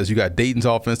 arguably, because you got Dayton's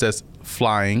offense that's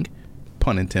flying,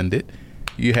 pun intended.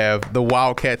 You have the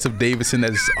Wildcats of Davidson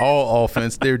that's all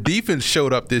offense. Their defense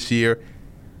showed up this year,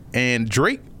 and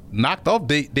Drake knocked off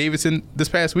Davidson this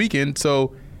past weekend.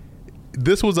 So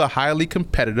this was a highly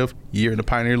competitive year in the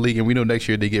Pioneer League, and we know next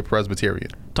year they get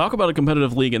Presbyterian. Talk about a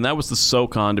competitive league, and that was the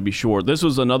SoCon, to be sure. This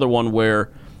was another one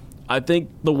where I think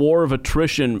the war of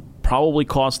attrition probably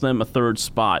cost them a third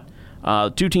spot.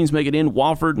 Two teams make it in.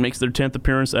 Wofford makes their 10th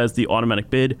appearance as the automatic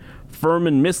bid.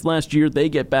 Furman missed last year. They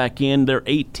get back in, their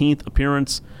 18th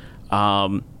appearance.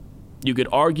 You could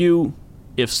argue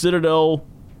if Citadel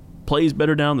plays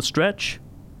better down the stretch,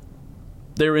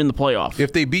 they're in the playoff.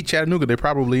 If they beat Chattanooga, they're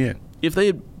probably in. If they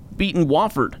had beaten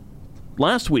Wofford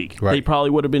last week, They probably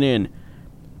would have been in.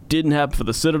 Didn't happen for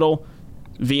the Citadel.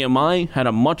 VMI had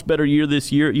a much better year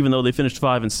this year, even though they finished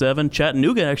 5-7.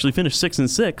 Chattanooga actually finished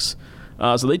 6-6.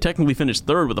 So they technically finished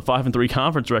third with a 5-3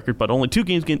 conference record, but only two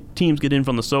teams get in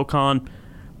from the SoCon.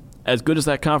 As good as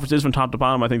that conference is from top to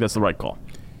bottom, I think that's the right call.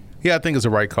 Yeah, I think it's the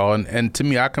right call. And to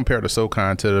me, I compare the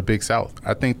SoCon to the Big South.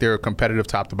 I think they're competitive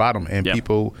top to bottom. And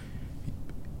people,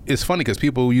 it's funny because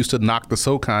people used to knock the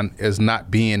SoCon as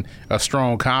not being a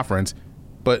strong conference,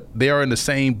 but they are in the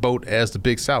same boat as the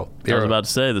Big South. I was about to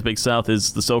say, the Big South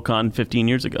is the SoCon 15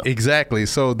 years ago. Exactly.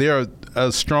 So they're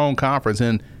a strong conference.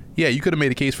 And, yeah, you could have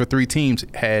made a case for three teams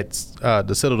had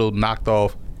the Citadel knocked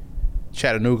off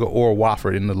Chattanooga or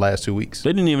Wofford in the last 2 weeks.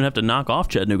 They didn't even have to knock off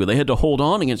Chattanooga. They had to hold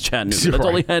on against Chattanooga. That's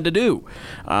all they had to do.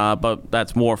 But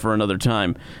that's more for another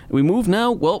time. We move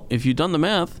now. Well, if you've done the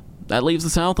math, that leaves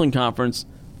the Southland Conference.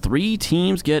 3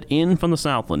 teams get in from the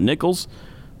Southland. Nichols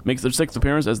makes their 6th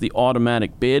appearance as the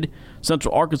automatic bid.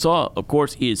 Central Arkansas, of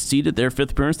course, is seeded their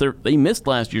 5th appearance. They missed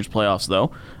last year's playoffs,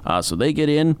 though, so they get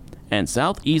in. And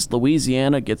Southeast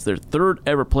Louisiana gets their 3rd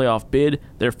ever playoff bid,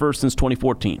 their first since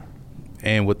 2014.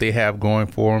 And what they have going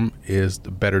for them is the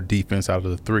better defense out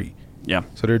of the 3. Yeah.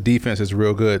 So their defense is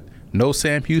real good. No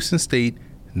Sam Houston State,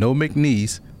 no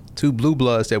McNeese, 2 blue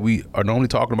bloods that we are normally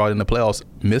talking about in the playoffs,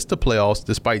 missed the playoffs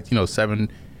despite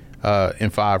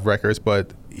 7-5 records,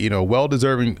 but well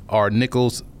deserving are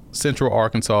Nichols, Central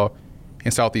Arkansas,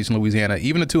 and Southeastern Louisiana.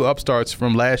 Even the 2 upstarts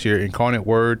from last year, Incarnate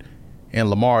Word and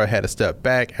Lamar, had a step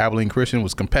back. Abilene Christian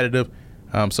was competitive.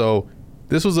 So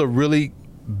this was a really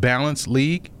balanced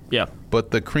league. Yeah.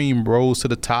 But the cream rose to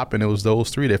the top, and it was those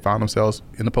 3 that found themselves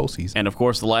in the postseason. And, of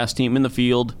course, the last team in the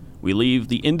field, we leave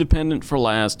the independent for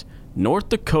last. North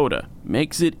Dakota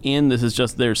makes it in. This is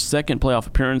just their 2nd playoff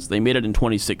appearance. They made it in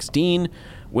 2016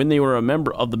 when they were a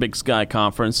member of the Big Sky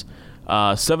Conference.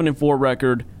 7-4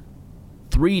 record,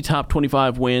 3 top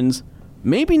 25 wins.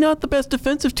 Maybe not the best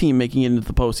defensive team making it into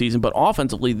the postseason, but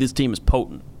offensively, this team is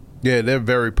potent. Yeah, they're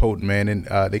very potent, man, and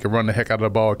they can run the heck out of the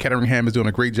ball. Ketteringham is doing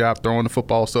a great job throwing the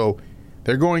football, so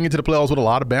they're going into the playoffs with a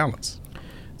lot of balance.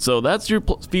 So that's your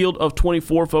field of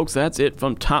 24, folks. That's it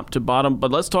from top to bottom.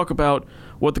 But let's talk about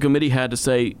what the committee had to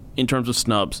say in terms of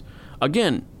snubs.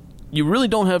 Again, you really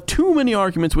don't have too many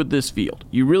arguments with this field.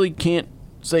 You really can't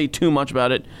say too much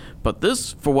about it. But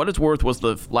this, for what it's worth, was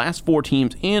the last 4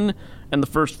 teams in and the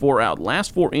first 4 out.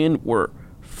 Last 4 in were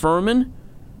Furman,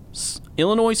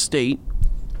 Illinois State,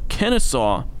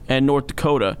 Kennesaw, and North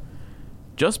Dakota,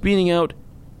 just beating out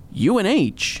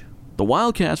UNH, the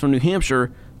Wildcats from New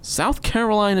Hampshire, South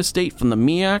Carolina State from the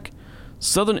MEAC,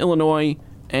 Southern Illinois,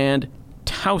 and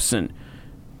Towson.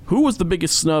 Who was the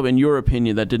biggest snub, in your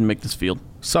opinion, that didn't make this field?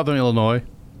 Southern Illinois.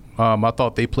 I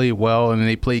thought they played well, and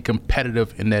they played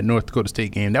competitive in that North Dakota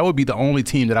State game. That would be the only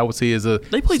team that I would say is a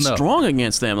They played snub. strong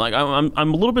against them. Like I'm a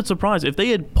little bit surprised. If they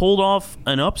had pulled off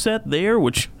an upset there,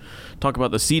 which, talk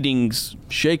about the seedings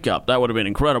shakeup, that would have been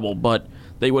incredible, but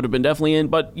they would have been definitely in.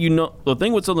 But the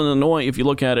thing with Southern Illinois, if you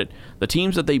look at it, the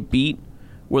teams that they beat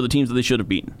were the teams that they should have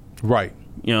beaten. Right.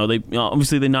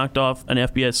 Obviously they knocked off an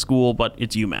FBS school, but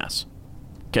it's UMass.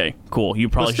 Okay, cool. You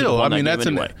probably should have won that game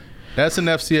anyway. That's an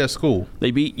FCS school.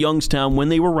 They beat Youngstown when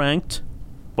they were ranked,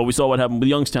 but we saw what happened with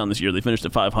Youngstown this year. They finished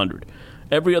at 500.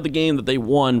 Every other game that they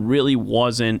won really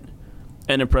wasn't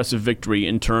an impressive victory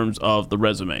in terms of the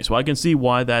resume. So I can see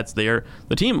why that's there.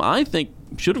 The team I think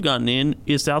should have gotten in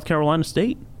is South Carolina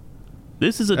State.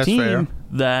 This is a team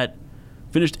that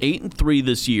finished 8-3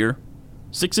 this year,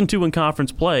 6-2 in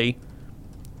conference play.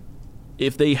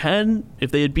 If they had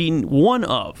beaten one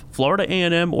of Florida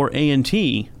A&M or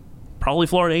A&T, probably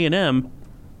Florida A&M,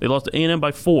 they lost to A&M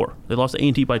by 4. They lost to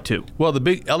A&T by 2. Well, the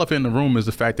big elephant in the room is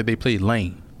the fact that they played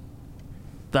Lane.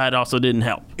 That also didn't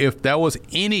help. If that was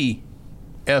any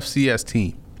FCS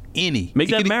team, any. Make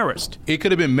that Marist. It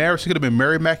could have been Marist. It could have been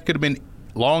Merrimack. It could have been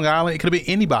Long Island. It could have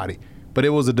been anybody. But it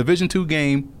was a Division II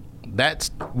game. That's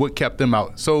what kept them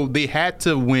out. So they had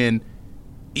to win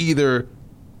either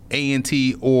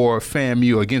A&T or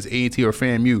FAMU, against A&T or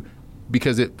FAMU,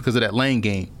 because of that lane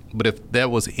game. But if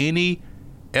that was any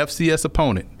FCS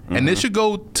opponent, and this should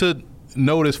go to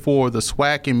notice for the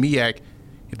SWAC and MEAC,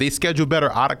 if they schedule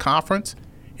better out of conference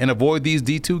and avoid these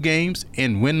D2 games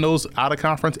and win those out of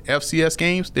conference FCS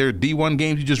games, they're D1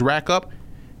 games you just rack up,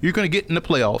 you're going to get in the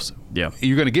playoffs. Yeah.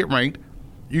 You're going to get ranked.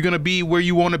 You're going to be where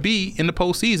you want to be in the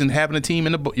postseason, having a team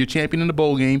your champion in the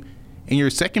bowl game and your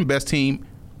second best team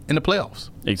in the playoffs.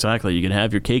 Exactly. You can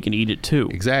have your cake and eat it too.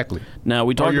 Exactly. Now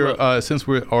we talked about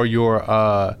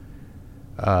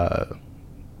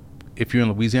if you're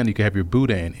in Louisiana, you can have your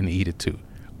boudin and eat it too.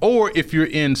 Or if you're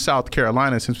in South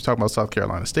Carolina, since we're talking about South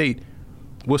Carolina State,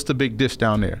 what's the big dish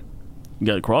down there? You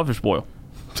got a crawfish boil.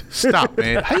 Stop,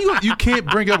 man. How you can't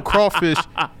bring up crawfish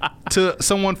to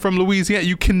someone from Louisiana?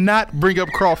 You cannot bring up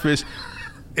crawfish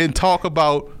and talk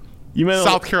about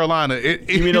South Carolina.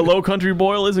 You mean a low country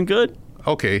boil isn't good?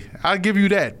 Okay, I'll give you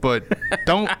that, but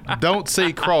don't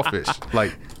say crawfish.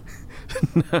 Like,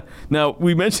 now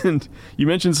you mentioned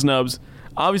snubs.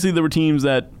 Obviously, there were teams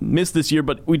that missed this year,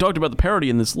 but we talked about the parity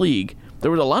in this league.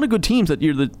 There was a lot of good teams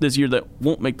this year that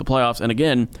won't make the playoffs. And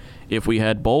again, if we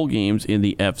had bowl games in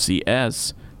the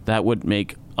FCS, that would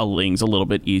make things a little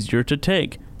bit easier to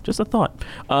take. Just a thought.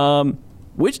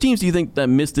 Which teams do you think that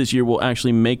missed this year will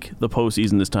actually make the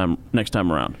postseason next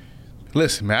time around?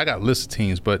 Listen, man, I got a list of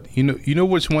teams, but you know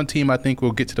which one team I think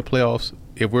will get to the playoffs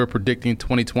if we're predicting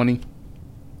 2020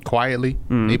 quietly?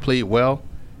 They played well.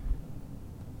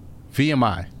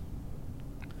 VMI.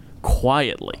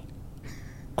 Quietly.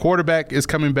 Quarterback is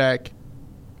coming back.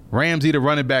 Ramsey, the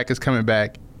running back, is coming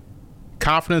back.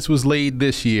 Confidence was laid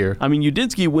this year. I mean,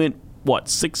 Udinski went,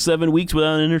 6-7 weeks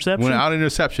without an interception? Without an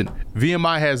interception.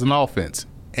 VMI has an offense,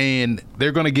 and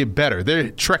they're going to get better. They're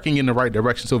trekking in the right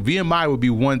direction. So VMI would be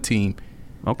one team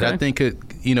that I think could,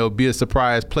 be a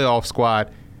surprise playoff squad.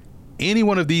 Any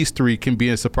one of these three can be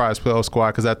a surprise playoff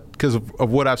squad because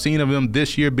of what I've seen of them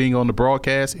this year being on the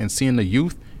broadcast and seeing the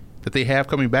youth that they have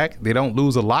coming back. They don't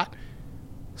lose a lot.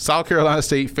 South Carolina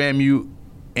State, FAMU,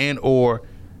 and or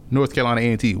North Carolina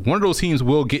A&T. One of those teams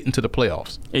will get into the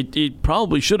playoffs. It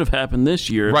probably should have happened this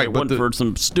year if it wasn't for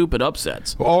some stupid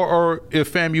upsets. Or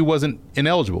if FAMU wasn't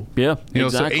ineligible. Yeah,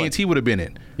 exactly. So A&T would have been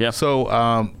in. Yeah. So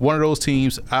one of those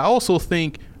teams. I also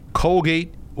think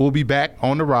Colgate will be back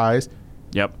on the rise.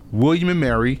 Yep. William and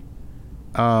Mary,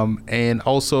 and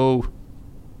also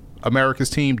America's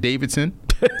team, Davidson.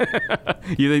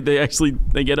 You think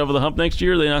they get over the hump next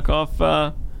year? They knock off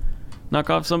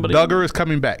somebody? Duggar is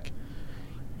coming back.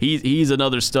 He's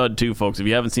another stud too, folks. If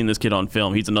you haven't seen this kid on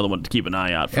film, he's another one to keep an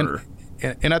eye out for.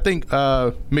 And I think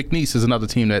McNeese is another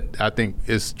team that I think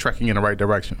is trekking in the right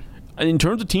direction. In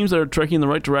terms of teams that are trekking in the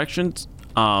right directions,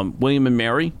 William and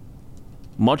Mary,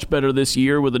 much better this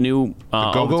year with a new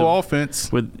go-go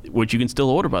offense, which you can still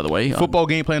order, by the way.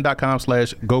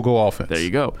 Footballgameplan.com/go-go offense. There you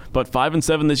go. But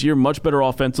 5-7 this year, much better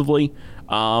offensively.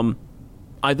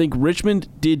 I think Richmond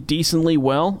did decently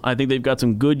well. I think they've got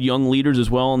some good young leaders as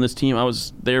well on this team. I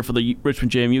was there for the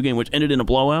Richmond JMU game, which ended in a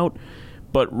blowout.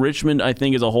 But Richmond, I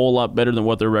think, is a whole lot better than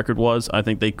what their record was. I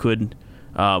think they could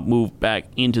move back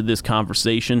into this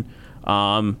conversation.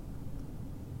 I'm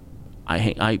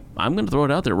going to throw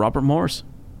it out there. Robert Morris.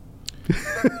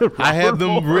 I have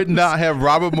them written down. I have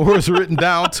Robert Morris written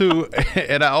down too,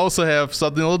 and I also have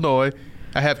Southern Illinois.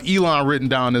 I have Elon written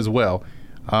down as well.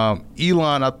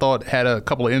 Elon, I thought, had a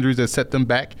couple of injuries that set them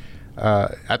back.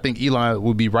 I think Elon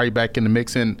will be right back in the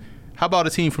mix. And how about a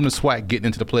team from the SWAC getting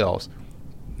into the playoffs?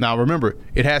 Now, remember,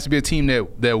 it has to be a team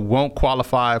that won't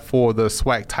qualify for the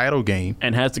SWAC title game.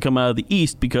 And has to come out of the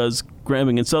East because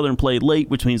Grambling and Southern played late,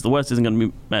 which means the West isn't going to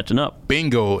be matching up.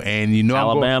 Bingo. And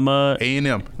Alabama. A&M.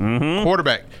 Mm-hmm.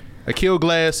 Quarterback. Akil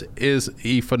Glass is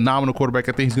a phenomenal quarterback.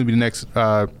 I think he's going to be the next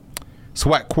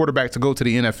SWAC quarterback to go to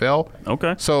the NFL.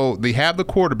 Okay. So they have the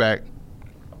quarterback.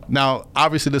 Now,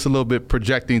 obviously, this is a little bit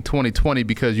projecting 2020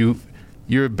 because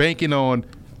you're banking on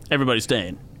everybody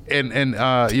staying. And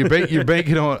you're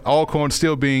banking on Alcorn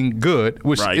still being good,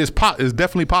 which is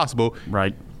definitely possible.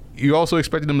 Right. You also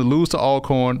expected them to lose to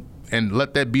Alcorn and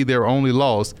let that be their only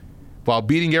loss, while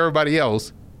beating everybody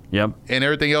else. Yep. And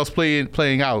everything else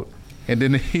playing out, and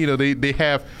then they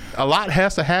have a lot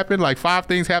has to happen. Like 5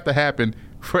 things have to happen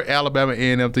for Alabama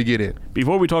A&M to get in.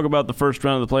 Before we talk about the first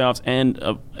round of the playoffs and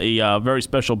a very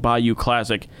special Bayou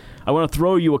Classic, I want to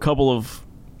throw you a couple of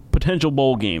potential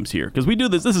bowl games here. Because we do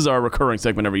this. This is our recurring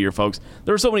segment every year, folks.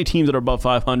 There are so many teams that are above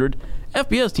 500.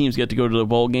 FBS teams get to go to the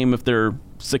bowl game if they're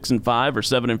 6-5 or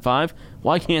 7-5.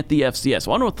 Why can't the FCS?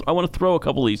 Well, I want to throw a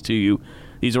couple of these to you.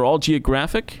 These are all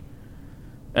geographic,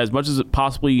 as much as it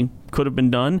possibly could have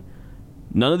been done.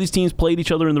 None of these teams played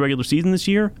each other in the regular season this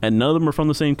year, and none of them are from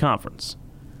the same conference.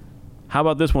 How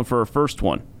about this one for our first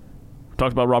one? We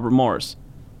talked about Robert Morris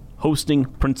hosting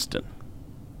Princeton.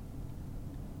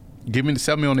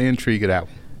 Sell me on the intrigue of that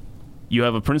one. You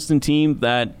have a Princeton team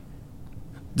that,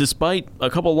 despite a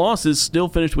couple losses, still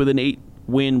finished with an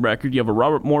 8-win record. You have a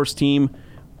Robert Morris team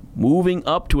moving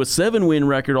up to a 7-win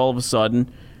record all of a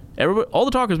sudden. All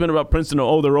the talk has been about Princeton.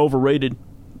 Oh, they're overrated.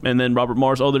 And then Robert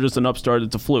Morris, oh, they're just an upstart.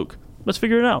 It's a fluke. Let's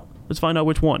figure it out. Let's find out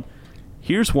which one.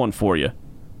 Here's one for you.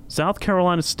 South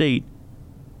Carolina State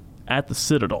at the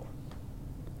Citadel.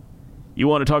 You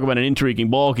want to talk about an intriguing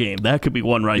ball game? That could be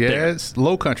one right there. Yeah, it's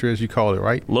low country, as you call it,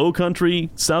 right? Low country,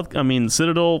 the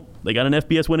Citadel, they got an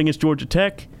FBS win against Georgia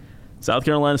Tech. South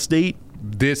Carolina State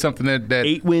did something that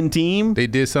 8-win team. They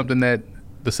did something that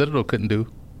the Citadel couldn't do.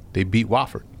 They beat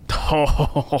Wofford.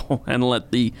 Oh, and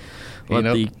let the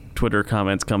Twitter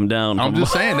comments come down. I'm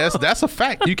just saying that's a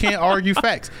fact. You can't argue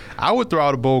facts. I would throw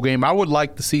out a bowl game. I would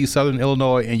like to see Southern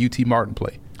Illinois and UT Martin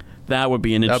play. That would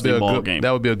be an interesting ball game.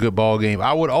 That would be a good ball game.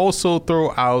 I would also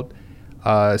throw out,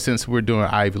 since we're doing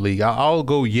Ivy League, I'll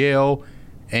go Yale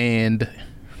and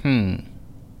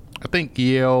I think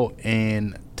Yale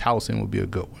and Towson would be a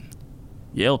good one.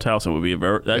 Yale Towson would be a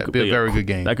very good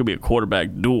game. That could be a quarterback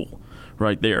duel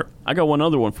right there. I got one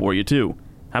other one for you too.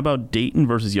 How about Dayton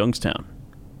versus Youngstown?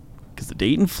 Because the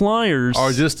Dayton Flyers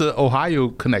are just the Ohio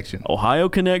connection. Ohio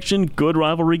connection, good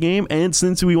rivalry game. And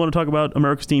since we want to talk about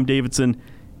America's team,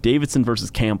 Davidson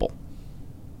versus Campbell.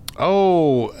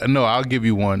 Oh, no, I'll give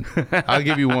you one. I'll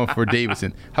give you one for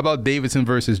Davidson. How about Davidson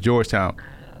versus Georgetown?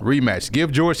 Rematch.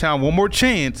 Give Georgetown one more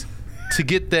chance to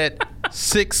get that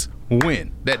 6th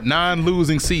win, that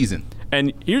non-losing season.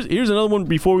 And here's another one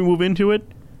before we move into it.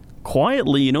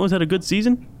 Quietly, you know who's had a good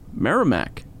season?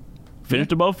 Merrimack.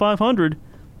 Finished above 500.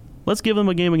 Let's give them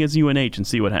a game against UNH and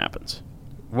see what happens.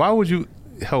 Why would you?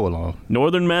 Hold on.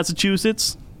 Northern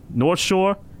Massachusetts, North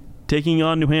Shore, taking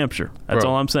on New Hampshire. That's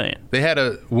all I'm saying. They had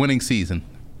a winning season.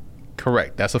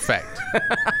 Correct. That's a fact.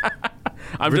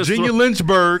 Virginia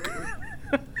Lynchburg,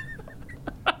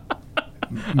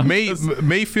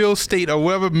 Mayfield State, or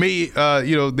whoever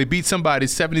they beat somebody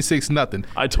 76-0.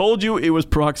 I told you it was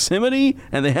proximity,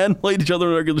 and they hadn't played each other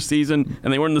in the regular season,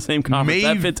 and they weren't in the same conference.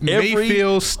 That fits every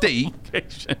Mayfield State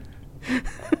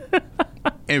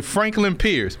and Franklin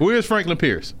Pierce. Where's Franklin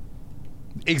Pierce?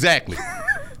 Exactly.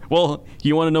 Well,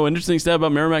 you want to know an interesting stat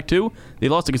about Merrimack, too? They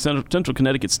lost to Central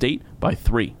Connecticut State by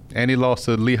 3. And he lost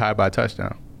to Lehigh by a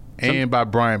touchdown. And by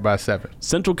Bryant by 7.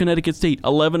 Central Connecticut State,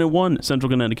 11-1. Central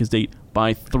Connecticut State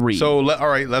by 3. So, all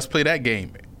right, let's play that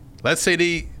game. Let's say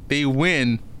they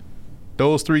win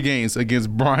those 3 games against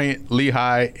Bryant,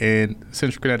 Lehigh, and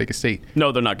Central Connecticut State.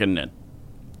 No, they're not getting in.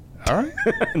 All right.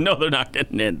 No, they're not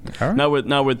getting in. All right.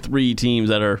 Not with 3 teams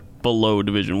that are below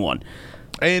Division I.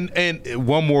 And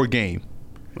one more game.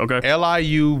 Okay.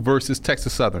 LIU versus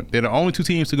Texas Southern. They're the only 2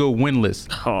 teams to go winless.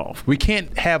 Oh. We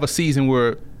can't have a season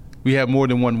where we have more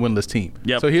than one winless team.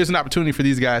 Yep. So here's an opportunity for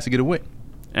these guys to get a win.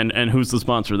 And who's the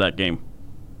sponsor of that game?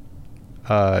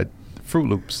 Fruit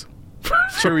Loops.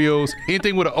 Cheerios.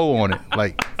 Anything with an O on it.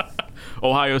 Like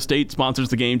Ohio State sponsors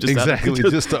the game. Just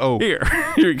the O. Here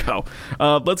you go.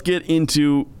 Let's get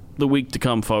into the week to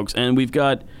come, folks. And we've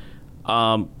got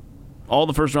all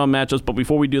the first-round matchups. But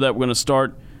before we do that, we're going to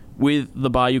start with the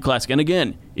Bayou Classic. And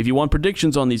again, if you want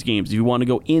predictions on these games, if you want to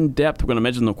go in-depth, we're going to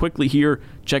mention them quickly here.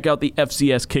 Check out the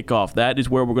FCS Kickoff. That is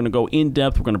where we're going to go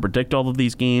in-depth. We're going to predict all of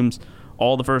these games,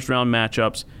 all the first-round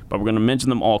matchups, but we're going to mention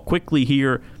them all quickly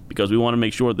here because we want to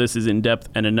make sure this is in-depth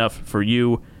and enough for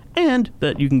you and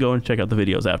that you can go and check out the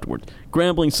videos afterwards.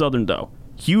 Grambling Southern, though.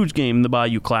 Huge game in the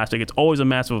Bayou Classic. It's always a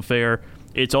massive affair.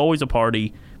 It's always a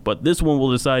party. But this one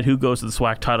will decide who goes to the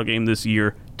SWAC title game this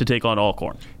year to take on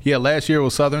Alcorn. Yeah, last year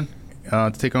was Southern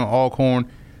to take on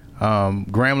Alcorn.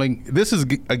 Grambling, this is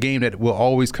a game that will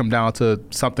always come down to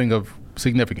something of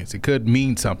significance. It could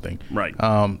mean something. Right.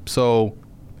 So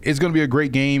it's going to be a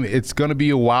great game. It's going to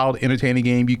be a wild, entertaining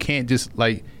game. You can't just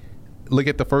look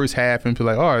at the first half and be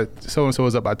like, all right, so-and-so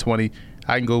is up by 20.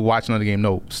 I can go watch another game.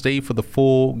 No, stay for the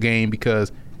full game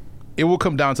because it will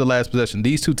come down to the last possession.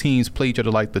 These 2 teams play each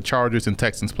other like the Chargers and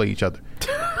Texans play each other.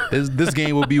 This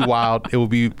game will be wild. It will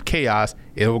be chaos.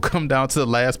 It will come down to the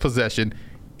last possession.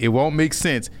 It won't make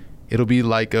sense. It'll be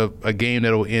like a game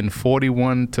that will end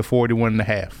 41 to 41 and a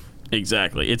half.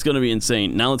 Exactly. It's going to be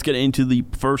insane. Now let's get into the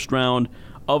first round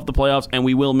of the playoffs, and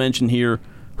we will mention here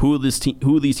who these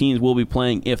teams will be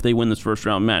playing if they win this first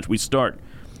round match. We start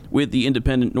with the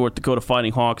independent North Dakota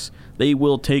Fighting Hawks. They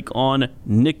will take on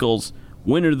Nichols.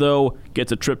 Winner, though,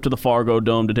 gets a trip to the Fargo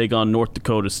Dome to take on North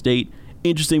Dakota State.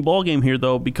 Interesting ball game here,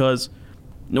 though, because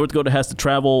North Dakota has to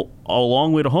travel a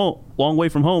long way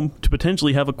from home to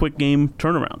potentially have a quick game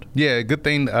turnaround. Yeah, good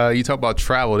thing you talk about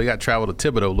travel. They got travel to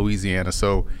Thibodaux, Louisiana.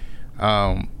 So,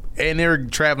 and they're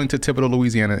traveling to Thibodaux,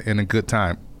 Louisiana in a good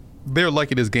time. They're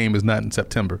lucky this game is not in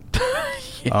September.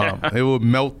 Yeah. It will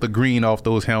melt the green off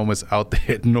those helmets out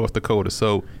there in North Dakota.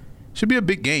 So, should be a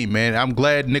big game, man. I'm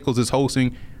glad Nichols is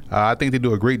hosting. I think they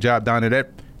do a great job down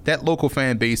there. That local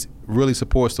fan base really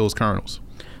supports those Colonels.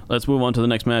 Let's move on to the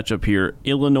next matchup here.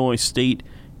 Illinois State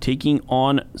taking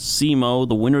on SEMO.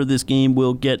 The winner of this game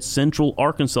will get Central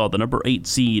Arkansas, the number 8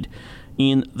 seed,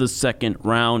 in the second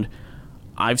round.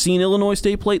 I've seen Illinois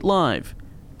State play live.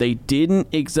 They didn't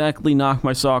exactly knock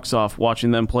my socks off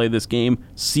watching them play this game.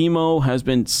 SEMO has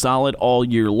been solid all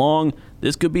year long.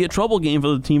 This could be a trouble game for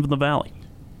the team from the Valley.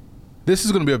 This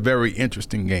is going to be a very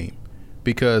interesting game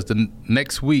because the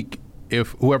next week,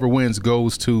 if whoever wins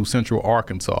goes to Central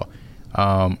Arkansas,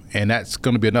 and that's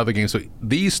going to be another game. So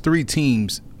these three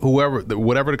teams, whatever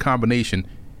the combination,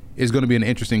 is going to be an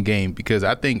interesting game because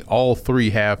I think all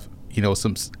three have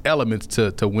some elements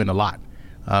to win a lot.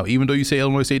 Even though you say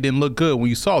Illinois State didn't look good when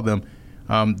you saw them,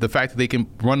 the fact that they can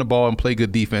run the ball and play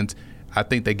good defense, I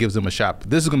think that gives them a shot. But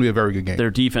this is going to be a very good game.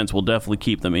 Their defense will definitely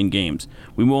keep them in games.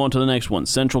 We move on to the next one.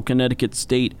 Central Connecticut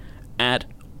State at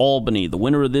Albany. The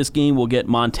winner of this game will get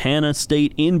Montana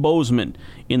State in Bozeman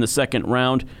in the second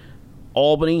round.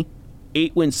 Albany,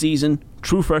 8-win season,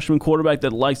 true freshman quarterback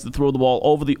that likes to throw the ball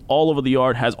all over the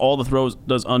yard, has all the throws,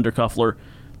 does Undercuffler.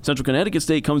 Central Connecticut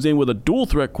State comes in with a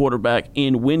dual-threat quarterback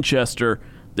in Winchester.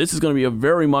 This is going to be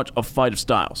very much a fight of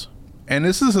styles. And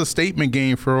this is a statement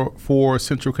game for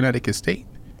Central Connecticut State.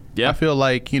 Yeah. I feel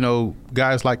like,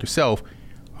 guys like yourself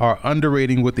are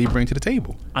underrating what they bring to the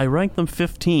table. I ranked them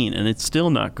 15, and it's still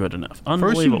not good enough.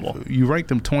 Unbelievable. First, you ranked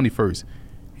them 21st.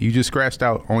 You just scratched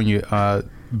out on your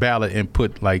ballot and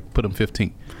put them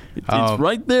 15. It's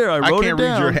right there. I wrote it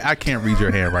down. I can't read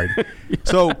your handwriting. Yeah.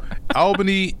 So,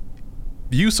 Albany,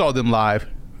 you saw them live.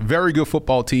 Very good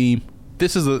football team.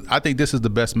 I think this is the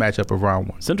best matchup of round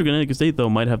one. Central Connecticut State, though,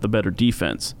 might have the better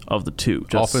defense of the two.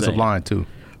 Offensive line, too.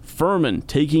 Furman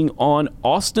taking on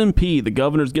Austin Peay. The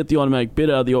Governors get the automatic bid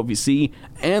out of the OVC,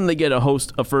 and they get to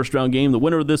host a first-round game. The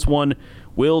winner of this one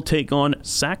will take on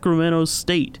Sacramento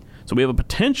State. So we have a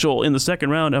potential in the second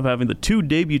round of having the two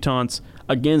debutantes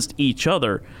against each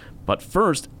other. But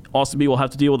first, Austin Peay will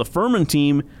have to deal with a Furman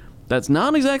team that's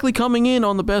not exactly coming in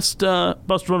on the best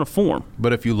run of form.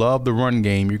 But if you love the run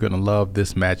game, you're going to love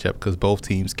this matchup because both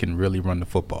teams can really run the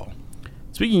football.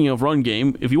 Speaking of run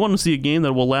game, if you want to see a game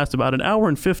that will last about an hour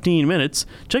and 15 minutes,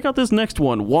 check out this next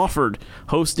one. Wofford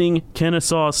hosting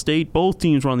Kennesaw State. Both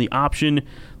teams run the option.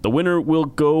 The winner will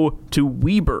go to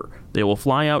Weber. They will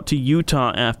fly out to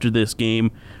Utah after this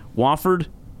game. Wofford,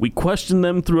 we questioned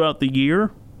them throughout the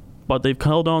year, but they've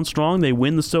held on strong. They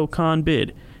win the SoCon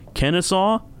bid.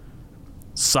 Kennesaw,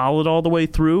 solid all the way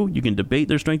through. You can debate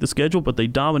their strength of schedule, but they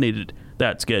dominated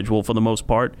that schedule for the most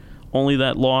part. Only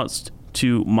that loss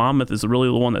to Monmouth is really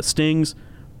the one that stings.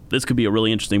 This could be a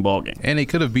really interesting ball game. And they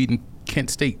could have beaten Kent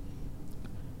State,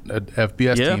 an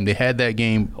FBS team. They had that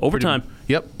game overtime.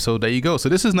 Yep. So there you go. So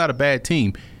this is not a bad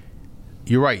team.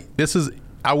 You're right.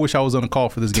 I wish I was on a call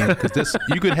for this game because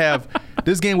you could have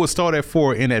this game would start at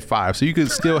 4 and at 5. So you could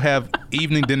still have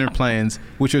evening dinner plans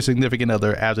with your significant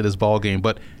other after this ball game.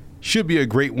 But should be a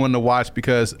great one to watch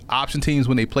because option teams,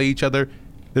 when they play each other,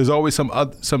 there's always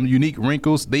some unique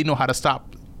wrinkles. They know how to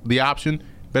stop the option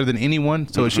better than anyone,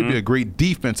 so it should be a great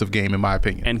defensive game in my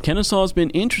opinion. And Kennesaw has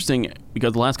been interesting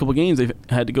because the last couple of games they've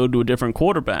had to go to a different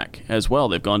quarterback as well.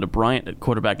 They've gone to Bryant at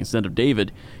quarterback instead of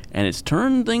David, and it's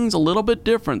turned things a little bit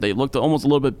different. They looked almost a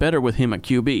little bit better with him at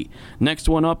QB. Next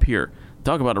one up here,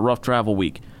 talk about a rough travel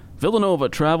week. Villanova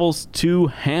travels to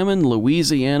Hammond,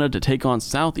 Louisiana to take on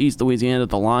Southeast Louisiana,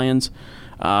 the Lions.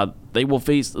 They will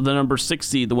face the number 6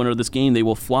 seed, the winner of this game. They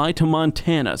will fly to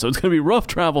Montana. So it's going to be rough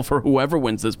travel for whoever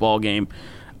wins this ball game.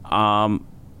 A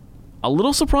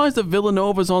little surprised that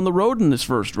Villanova's on the road in this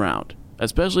first round,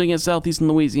 especially against Southeastern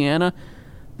Louisiana.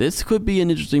 This could be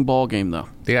an interesting ball game, though.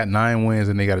 They got 9 wins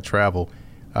and they got to travel.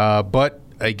 But,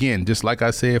 again, just like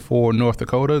I said for North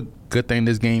Dakota, good thing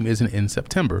this game isn't in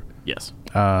September. Yes.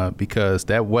 Because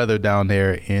that weather down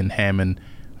there in Hammond,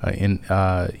 in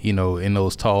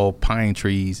those tall pine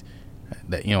trees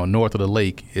that north of the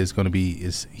lake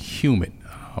is humid.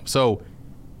 So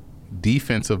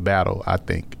defensive battle, I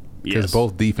think, because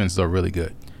both defenses are really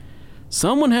good.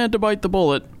 someone had to bite the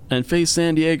bullet and face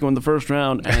San Diego in the first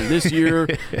round, and this year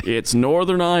it's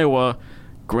Northern Iowa.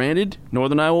 Granted,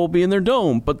 Northern Iowa will be in their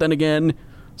dome, but then again,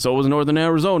 so was Northern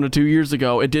Arizona 2 years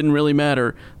ago. It didn't really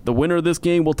matter. The winner of this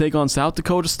game will take on South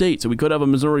Dakota State, so we could have a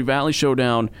Missouri Valley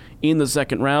showdown in the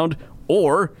second round,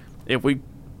 or if we,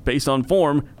 based on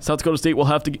form, South Dakota State will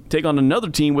have to take on another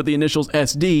team with the initials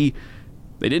SD.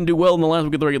 They didn't do well in the last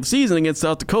week of the regular season against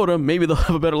South Dakota. Maybe they'll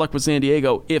have a better luck with San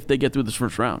Diego if they get through this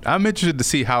first round. I'm interested to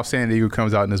see how San Diego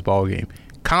comes out in this ball game.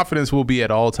 Confidence will be at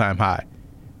all-time high.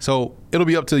 So it'll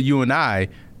be up to you and I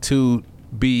to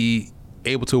be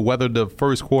able to weather the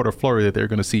first quarter flurry that they're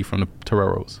going to see from the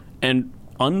Toreros. And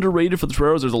underrated for the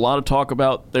Toreros, there's a lot of talk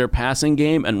about their passing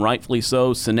game, and rightfully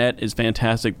so. Sinet is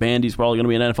fantastic. Bandy's probably going to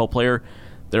be an NFL player.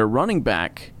 Their running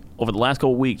back over the last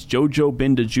couple of weeks, JoJo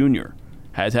Binda Jr.,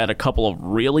 has had a couple of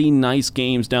really nice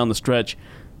games down the stretch.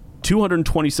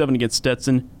 227 against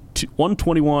Stetson,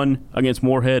 121 against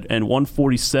Moorhead, and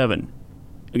 147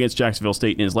 against Jacksonville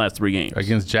State in his last 3 games.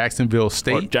 Against Jacksonville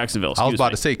State? Or Jacksonville, I was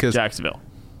about to say, because Jacksonville.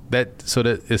 That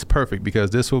is perfect, because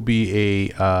this will be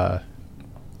a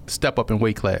step up in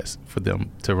weight class for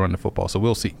them to run the football. So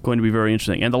we'll see. Going to be very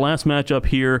interesting. And the last matchup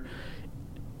here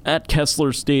at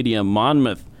Kessler Stadium,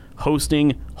 Monmouth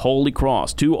hosting Holy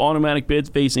Cross. 2 automatic bids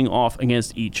facing off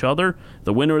against each other.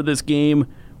 The winner of this game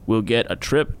will get a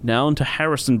trip down to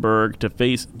Harrisonburg to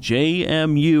face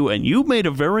JMU. And you made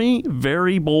a very,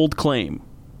 very bold claim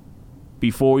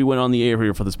before we went on the air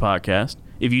here for this podcast.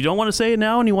 If you don't want to say it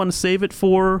now and you want to save it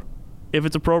for if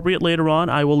it's appropriate later on,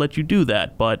 I will let you do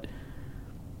that. But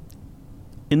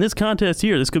in this contest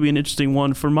here, this could be an interesting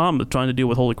one for Monmouth trying to deal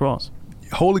with Holy Cross.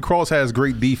 Holy Cross has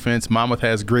great defense. Monmouth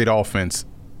has great offense.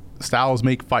 Styles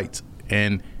make fights,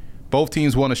 and both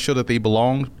teams want to show that they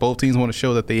belong. Both teams want to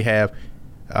show that they have,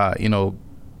 a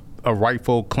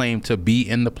rightful claim to be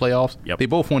in the playoffs. Yep. They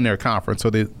both won their conference, so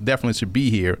they definitely should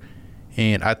be here.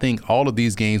 And I think all of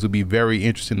these games would be very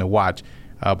interesting to watch.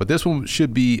 But this one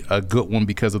should be a good one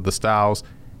because of the styles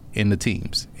in the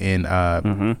teams. And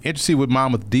interesting to see what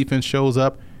Monmouth defense shows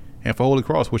up, and for Holy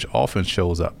Cross, which offense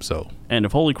shows up. And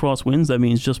if Holy Cross wins, that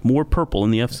means just more purple in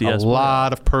the FCS. A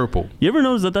lot of purple. You ever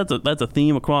notice that that's a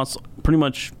theme across pretty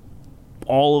much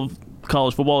all of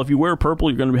college football? If you wear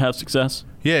purple, you're going to have success.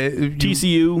 Yeah.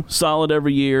 TCU, solid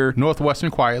every year.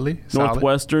 Northwestern, quietly.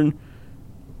 Northwestern,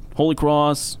 Holy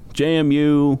Cross,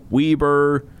 JMU,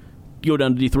 Weber. You go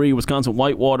down to D3, Wisconsin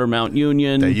Whitewater, Mount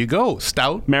Union. There you go.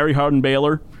 Stout. Mary Hardin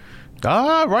Baylor.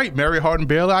 Ah, right. Mary Hardin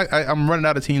Baylor. I'm running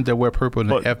out of teams that wear purple in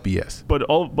the FBS. But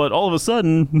all of a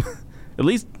sudden, at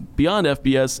least beyond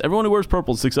FBS, everyone who wears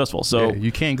purple is successful. So yeah,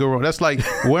 you can't go wrong. That's like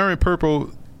wearing purple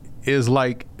is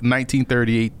like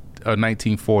 1938 or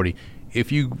 1940.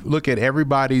 If you look at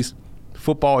everybody's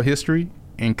football history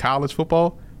in college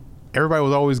football, everybody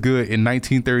was always good in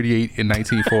 1938 and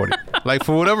 1940. Like,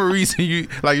 for whatever reason,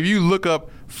 if you look up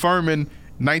Furman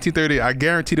 1930, I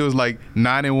guarantee there was like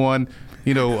 9-1.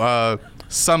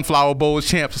 Sunflower Bowl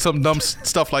champs or some dumb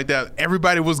stuff like that.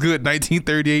 Everybody was good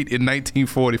 1938 and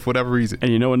 1940 for whatever reason.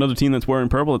 And another team that's wearing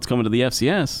purple that's coming to the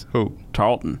FCS? Who?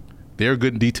 Tarleton. They're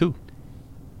good in D2.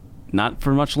 Not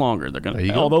for much longer. They're going.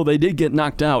 Although they did get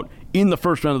knocked out in the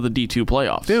first round of the D2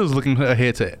 playoffs. They was looking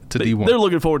ahead to D1. They're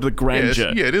looking forward to the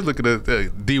grandeur. Yeah, they're looking at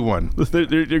D1.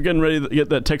 They're getting ready to get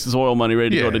that Texas oil money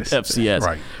ready to go to FCS.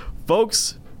 Right.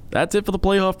 Folks, that's it for the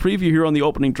playoff preview here on the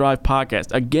Opening Drive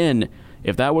podcast. Again,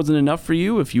 if that wasn't enough for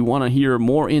you, if you want to hear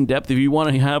more in depth, if you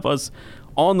want to have us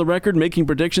on the record making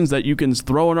predictions that you can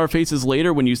throw in our faces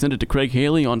later when you send it to Craig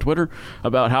Haley on Twitter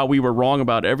about how we were wrong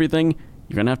about everything,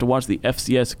 you're going to have to watch the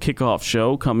FCS kickoff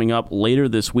show coming up later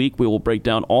this week. We will break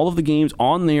down all of the games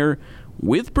on there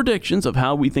with predictions of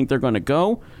how we think they're going to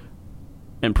go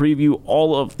and preview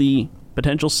all of the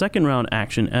potential second round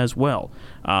action as well.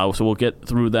 So we'll get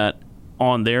through that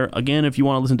on there. Again, if you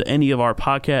want to listen to any of our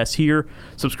podcasts here,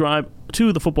 subscribe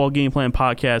to the Football Game Plan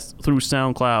podcast through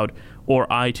SoundCloud or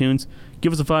iTunes.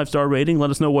 Give us a 5-star rating. Let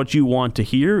us know what you want to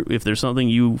hear. If there's something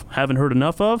you haven't heard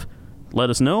enough of, let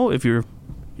us know. If you're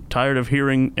tired of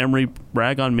hearing Emory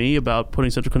brag on me about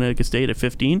putting Central Connecticut State at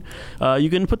 15, you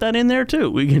can put that in there too.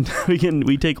 We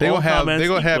take all comments. They're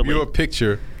gonna have your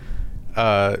picture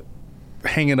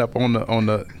hanging up on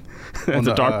the as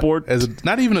a dartboard?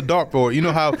 Not even a dartboard. You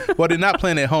know how, they're not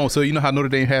playing at home, so you know how Notre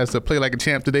Dame has to play like a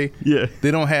champ today? Yeah.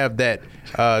 They don't have that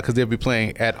because they'll be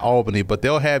playing at Albany, but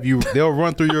they'll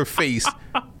run through your face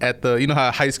at the,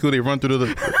 how high school they run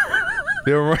through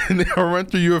they'll run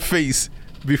through your face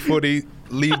before they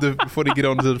get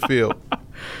onto the field.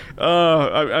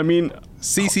 I mean,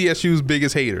 CCSU's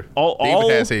biggest hater.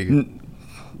 David Hass-Hagen.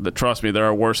 trust me, there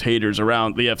are worse haters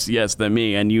around the FCS than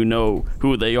me, and you know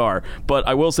who they are. But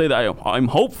I will say that I'm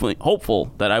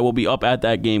hopeful that I will be up at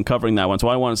that game covering that one. So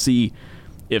I want to see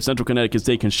if Central Connecticut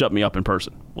State can shut me up in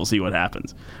person. We'll see what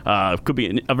happens. Could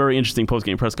be a very interesting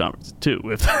post-game press conference, too,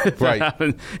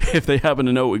 if they happen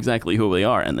to know exactly who they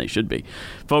are, and they should be.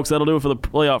 Folks, that'll do it for the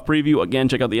playoff preview. Again,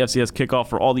 check out the FCS Kickoff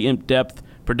for all the in-depth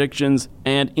predictions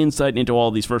and insight into all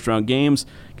of these first-round games.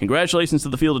 Congratulations to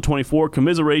the Field of 24.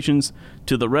 Commiserations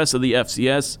to the rest of the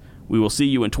FCS. We will see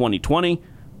you in 2020.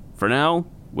 For now,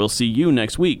 we'll see you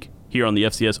next week here on the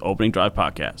FCS Opening Drive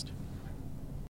Podcast.